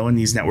 I go in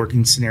these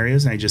networking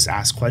scenarios and I just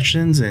ask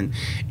questions and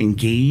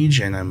engage,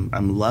 and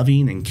I'm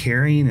loving and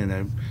caring, and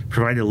I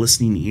provide a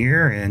listening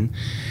ear, and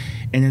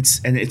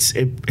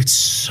it's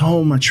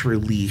so much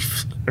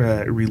release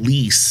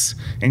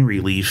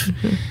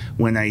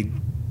when I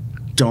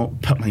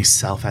don't put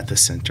myself at the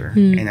center,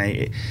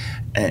 and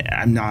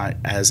I'm not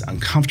as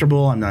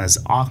uncomfortable, I'm not as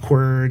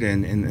awkward,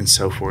 and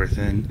so forth.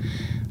 And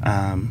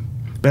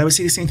but I would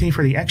say the same thing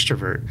for the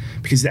extrovert,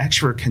 because the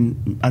extrovert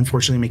can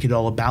unfortunately make it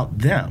all about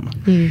them.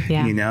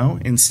 You know,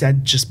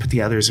 instead just put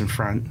the others in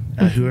front.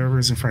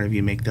 Whoever's in front of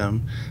you, make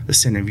them the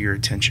center of your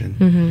attention.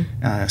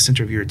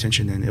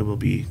 And it will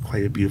be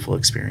quite a beautiful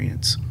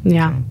experience.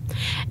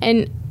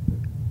 And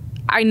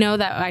I know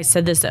that I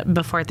said this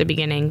before at the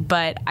beginning,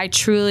 but I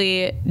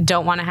truly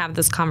don't want to have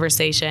this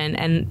conversation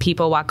and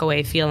people walk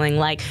away feeling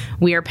like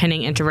we are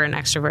pinning introvert and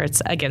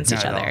extroverts against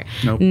each other.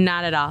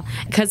 Not at all.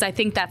 Because I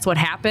think that's what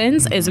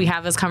happens is we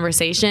have this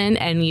conversation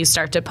and you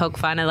start to poke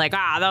fun at like,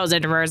 those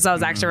introverts,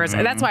 those extroverts.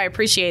 And that's why I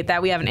appreciate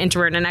that we have an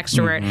introvert and an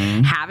extrovert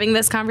having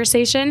this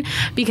conversation,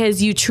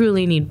 because you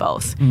truly need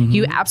both.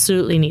 You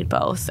absolutely need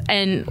both.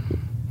 And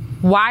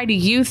why do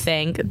you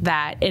think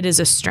that it is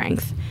a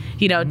strength?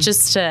 You know,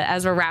 just to,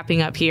 as we're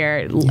wrapping up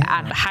here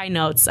at high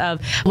notes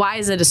of why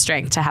is it a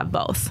strength to have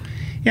both?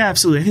 Yeah,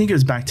 absolutely. I think it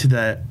goes back to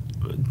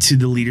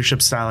the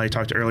leadership style I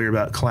talked earlier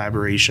about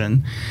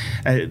collaboration,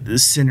 the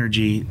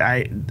synergy.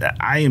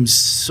 I am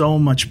so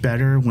much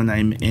better when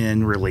I'm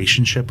in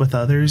relationship with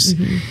others,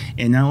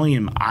 and not only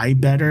am I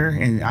better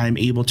and I'm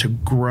able to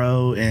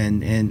grow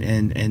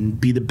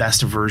and be the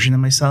best version of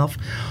myself,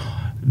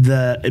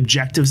 the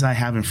objectives I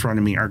have in front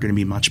of me are going to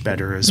be much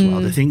better as well.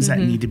 The things that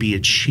need to be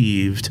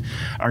achieved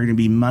are going to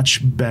be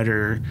much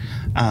better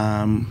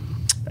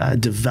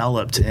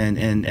developed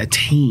and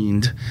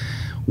attained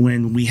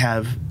when we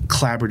have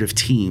collaborative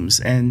teams.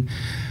 And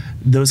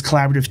those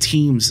collaborative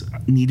teams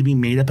need to be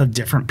made up of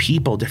different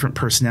people, different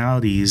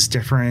personalities,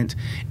 different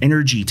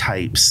energy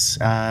types,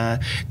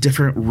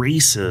 different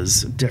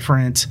races,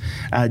 different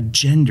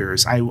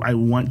genders. I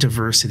want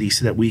diversity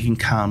so that we can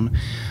come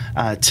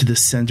to the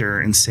center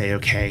and say,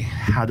 okay,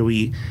 how do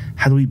we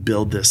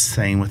build this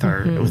thing with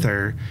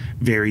our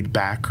varied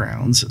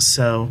backgrounds?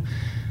 So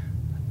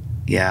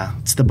yeah,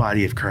 it's the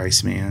body of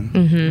Christ,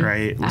 man.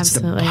 Right? It's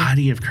Absolutely. The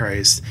body of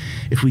Christ.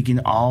 If we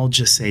can all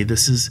just say,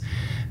 this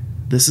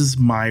is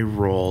my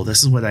role,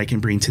 this is what I can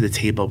bring to the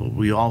table, but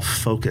we all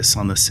focus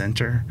on the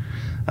center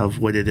of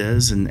what it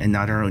is and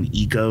not our own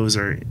egos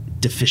or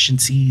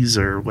deficiencies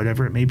or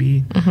whatever it may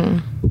be.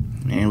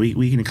 And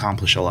we can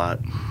accomplish a lot.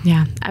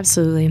 Yeah,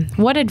 absolutely.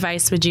 What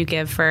advice would you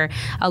give for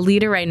a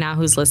leader right now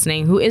who's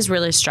listening, who is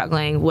really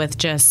struggling with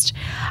just,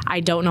 I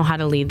don't know how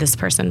to lead this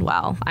person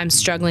well. I'm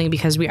struggling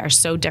because we are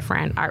so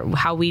different.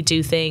 How we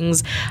do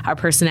things, our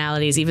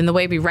personalities, even the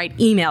way we write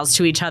emails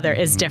to each other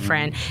is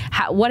different.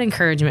 What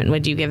encouragement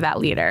would you give that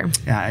leader?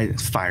 Yeah, I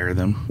fire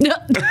them.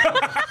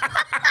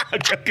 I'm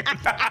joking.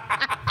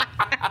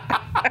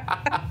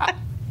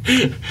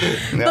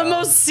 The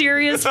most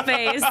serious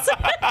face.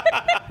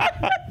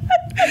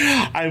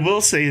 I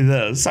will say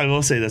this,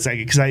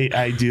 because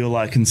I do a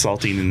lot of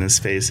consulting in this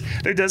space.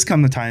 There does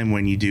come a time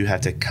when you do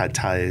have to cut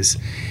ties.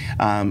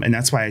 And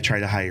that's why I try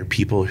to hire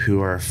people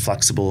who are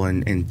flexible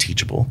and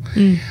teachable.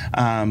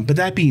 But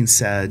that being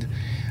said,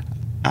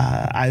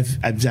 I've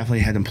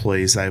definitely had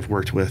employees that I've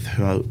worked with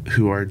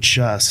who are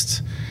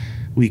just,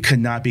 we could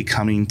not be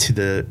coming to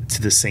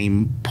the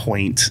same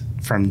point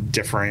from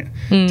different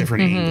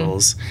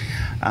angles.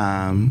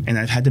 And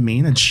I've had to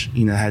manage,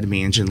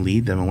 and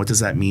lead them. And what does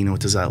that mean? And what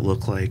does that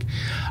look like?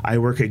 I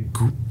work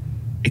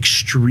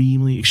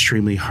extremely,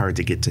 extremely hard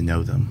to get to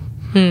know them.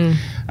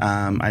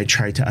 I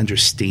try to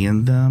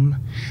understand them,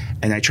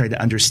 and I try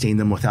to understand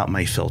them without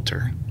my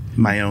filter,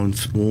 my own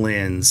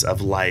lens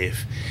of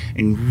life,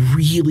 and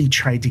really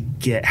try to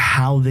get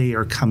how they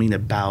are coming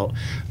about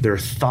their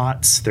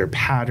thoughts, their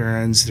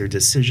patterns, their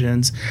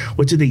decisions.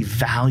 What do they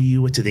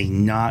value? What do they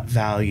not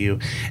value?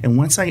 And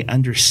once I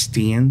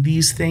understand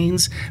these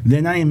things,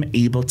 then I am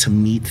able to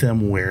meet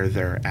them where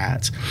they're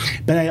at.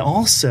 But I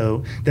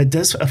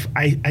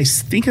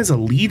think as a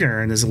leader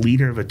and as a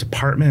leader of a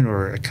department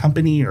or a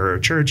company or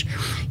a church,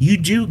 you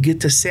do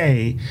get to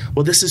say,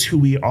 well, this is who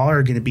we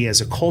are going to be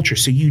as a culture.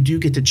 So you do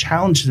get to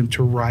challenge them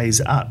to rise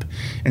up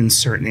in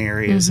certain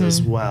areas as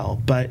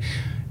well. But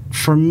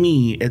for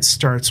me, it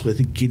starts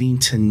with getting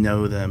to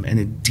know them in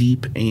a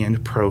deep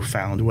and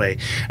profound way.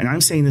 And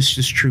I'm saying this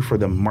is true for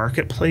the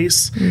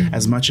marketplace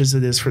as much as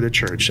it is for the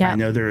church. I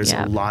know there is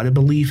a lot of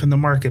belief in the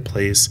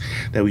marketplace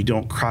that we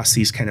don't cross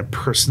these kind of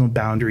personal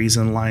boundaries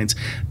and lines.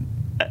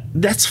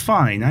 That's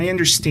fine. I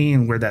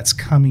understand where that's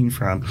coming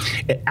from.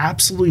 It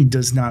absolutely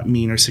does not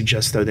mean or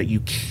suggest, though, that you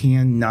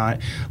cannot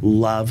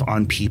love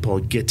on people,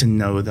 get to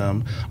know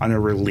them on a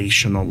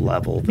relational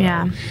level,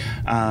 though.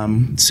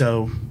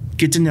 So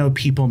get to know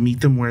people, meet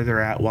them where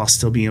they're at, while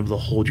still being able to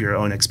hold your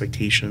own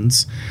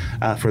expectations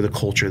for the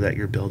culture that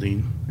you're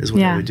building is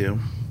what I would do.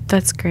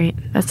 That's great.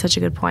 That's such a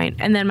good point.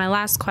 And then my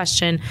last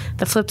question,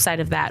 the flip side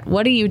of that,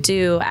 what do you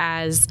do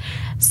as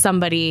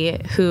somebody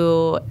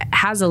who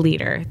has a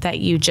leader that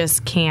you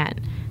just can't,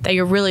 that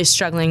you're really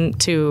struggling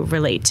to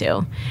relate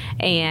to?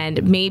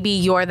 And maybe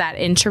you're that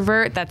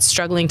introvert that's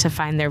struggling to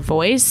find their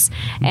voice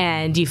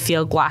and you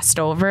feel glossed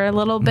over a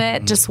little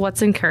bit. Just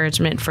what's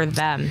encouragement for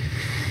them?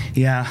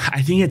 Yeah,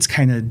 I think it's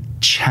kind of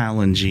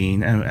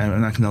challenging.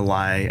 I'm not going to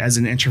lie, as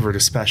an introvert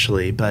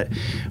especially, but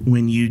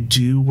when you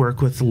do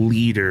work with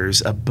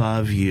leaders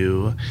above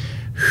you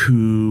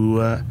who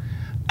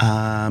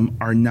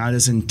are not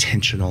as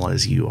intentional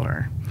as you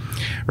are,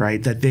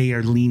 right? That they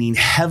are leaning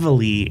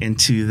heavily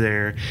into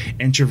their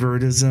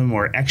introvertism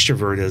or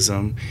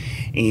extrovertism,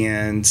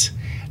 and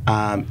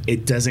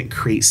it doesn't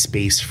create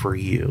space for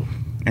you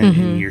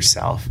and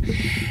yourself.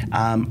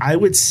 I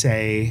would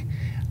say,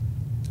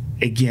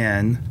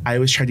 again, I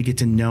always try to get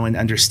to know and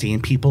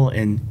understand people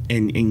and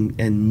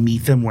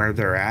meet them where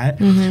they're at.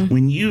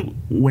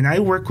 When I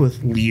work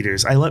with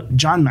leaders, I love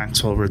John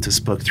Maxwell wrote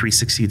this book,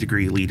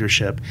 360-Degree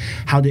Leadership,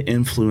 how to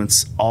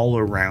influence all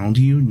around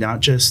you, not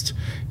just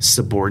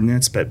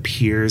subordinates, but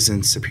peers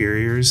and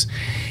superiors.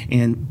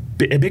 And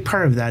a big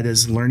part of that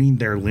is learning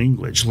their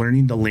language,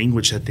 learning the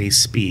language that they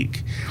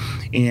speak.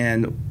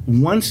 And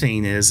one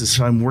thing is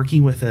if I'm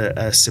working with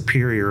a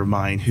superior of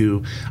mine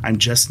who I'm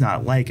just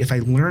not like, if I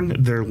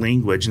learn their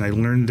language and I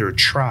learn their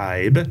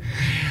tribe,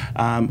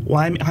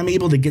 I'm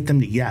able to get them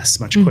to yes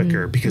much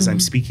quicker because I'm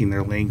speaking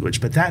their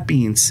language. But that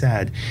being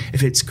said,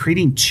 if it's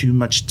creating too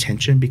much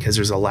tension because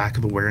there's a lack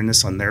of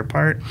awareness on their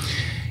part,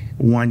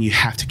 one, you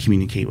have to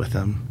communicate with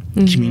them.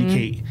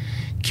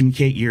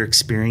 Communicate your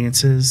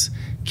experiences,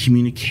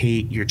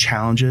 communicate your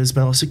challenges,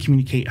 but also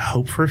communicate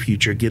hope for a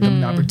future. Give them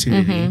an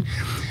opportunity.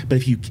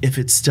 But if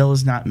it still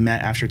is not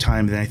met after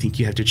time, then I think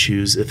you have to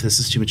choose. If this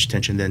is too much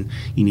attention, then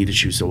you need to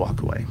choose to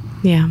walk away.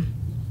 Yeah.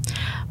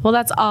 Well,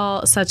 that's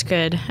all such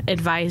good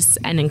advice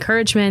and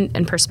encouragement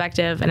and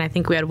perspective. And I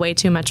think we had way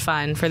too much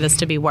fun for this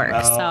to be work.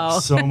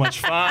 So much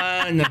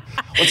fun.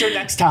 What's our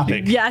next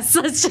topic? Yes,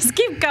 let's just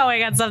keep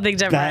going on something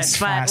different. Best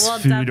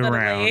fast food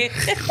around.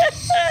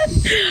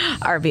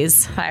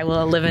 Arby's. I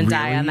will live and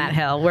die on that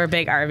hill. We're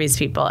big Arby's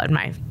people in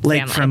my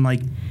family. From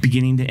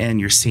beginning to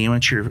end, your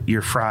sandwich,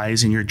 your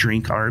fries, and your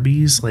drink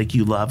Arby's,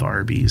 you love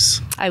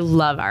Arby's. I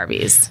love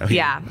Arby's. Okay.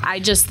 Yeah.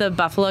 The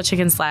buffalo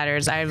chicken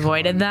sliders, I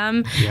avoided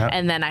them.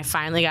 And then I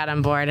finally got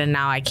on board and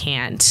now I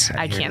can't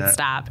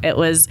stop. It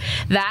was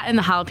that, and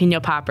the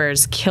jalapeno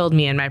poppers killed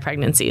me in my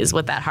pregnancies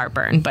with that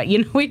heartburn. But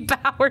we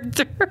powered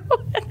through.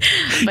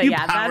 But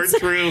powered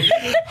through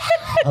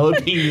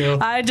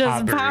jalapeno I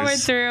just poppers. powered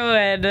through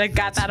and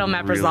got that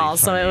omeprazole, really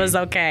so it was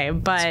okay.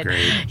 But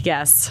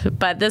yes,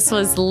 but this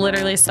was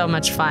literally so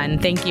much fun.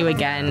 Thank you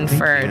again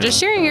for just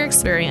sharing your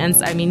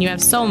experience. I mean, you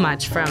have so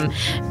much from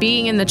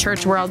being in the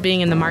church world,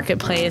 being in the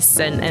marketplace,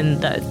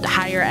 and the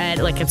higher ed.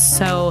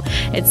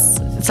 It's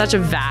such a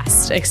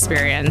vast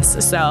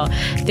experience. So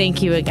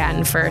thank you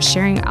again for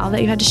sharing all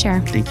that you had to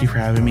share. Thank you for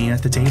having me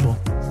at the table.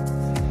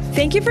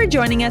 Thank you for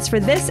joining us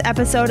for this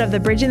episode of the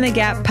Bridging the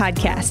Gap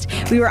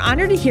podcast. We were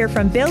honored to hear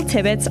from Bill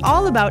Tibbetts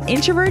all about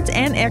introverts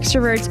and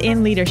extroverts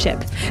in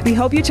leadership. We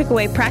hope you took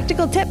away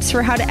practical tips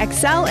for how to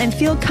excel and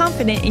feel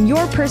confident in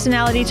your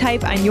personality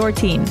type on your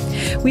team.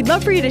 We'd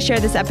love for you to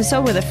share this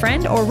episode with a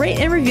friend or rate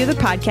and review the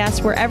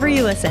podcast wherever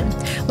you listen.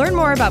 Learn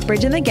more about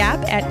Bridging the Gap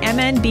at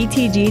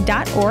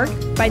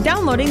mnbtg.org by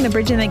downloading the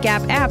Bridging the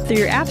Gap app through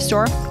your app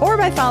store or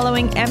by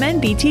following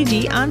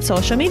MNBTG on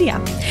social media.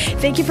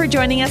 Thank you for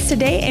joining us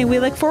today, and we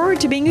look forward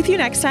to being with you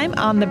next time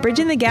on the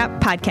Bridging the Gap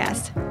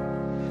podcast.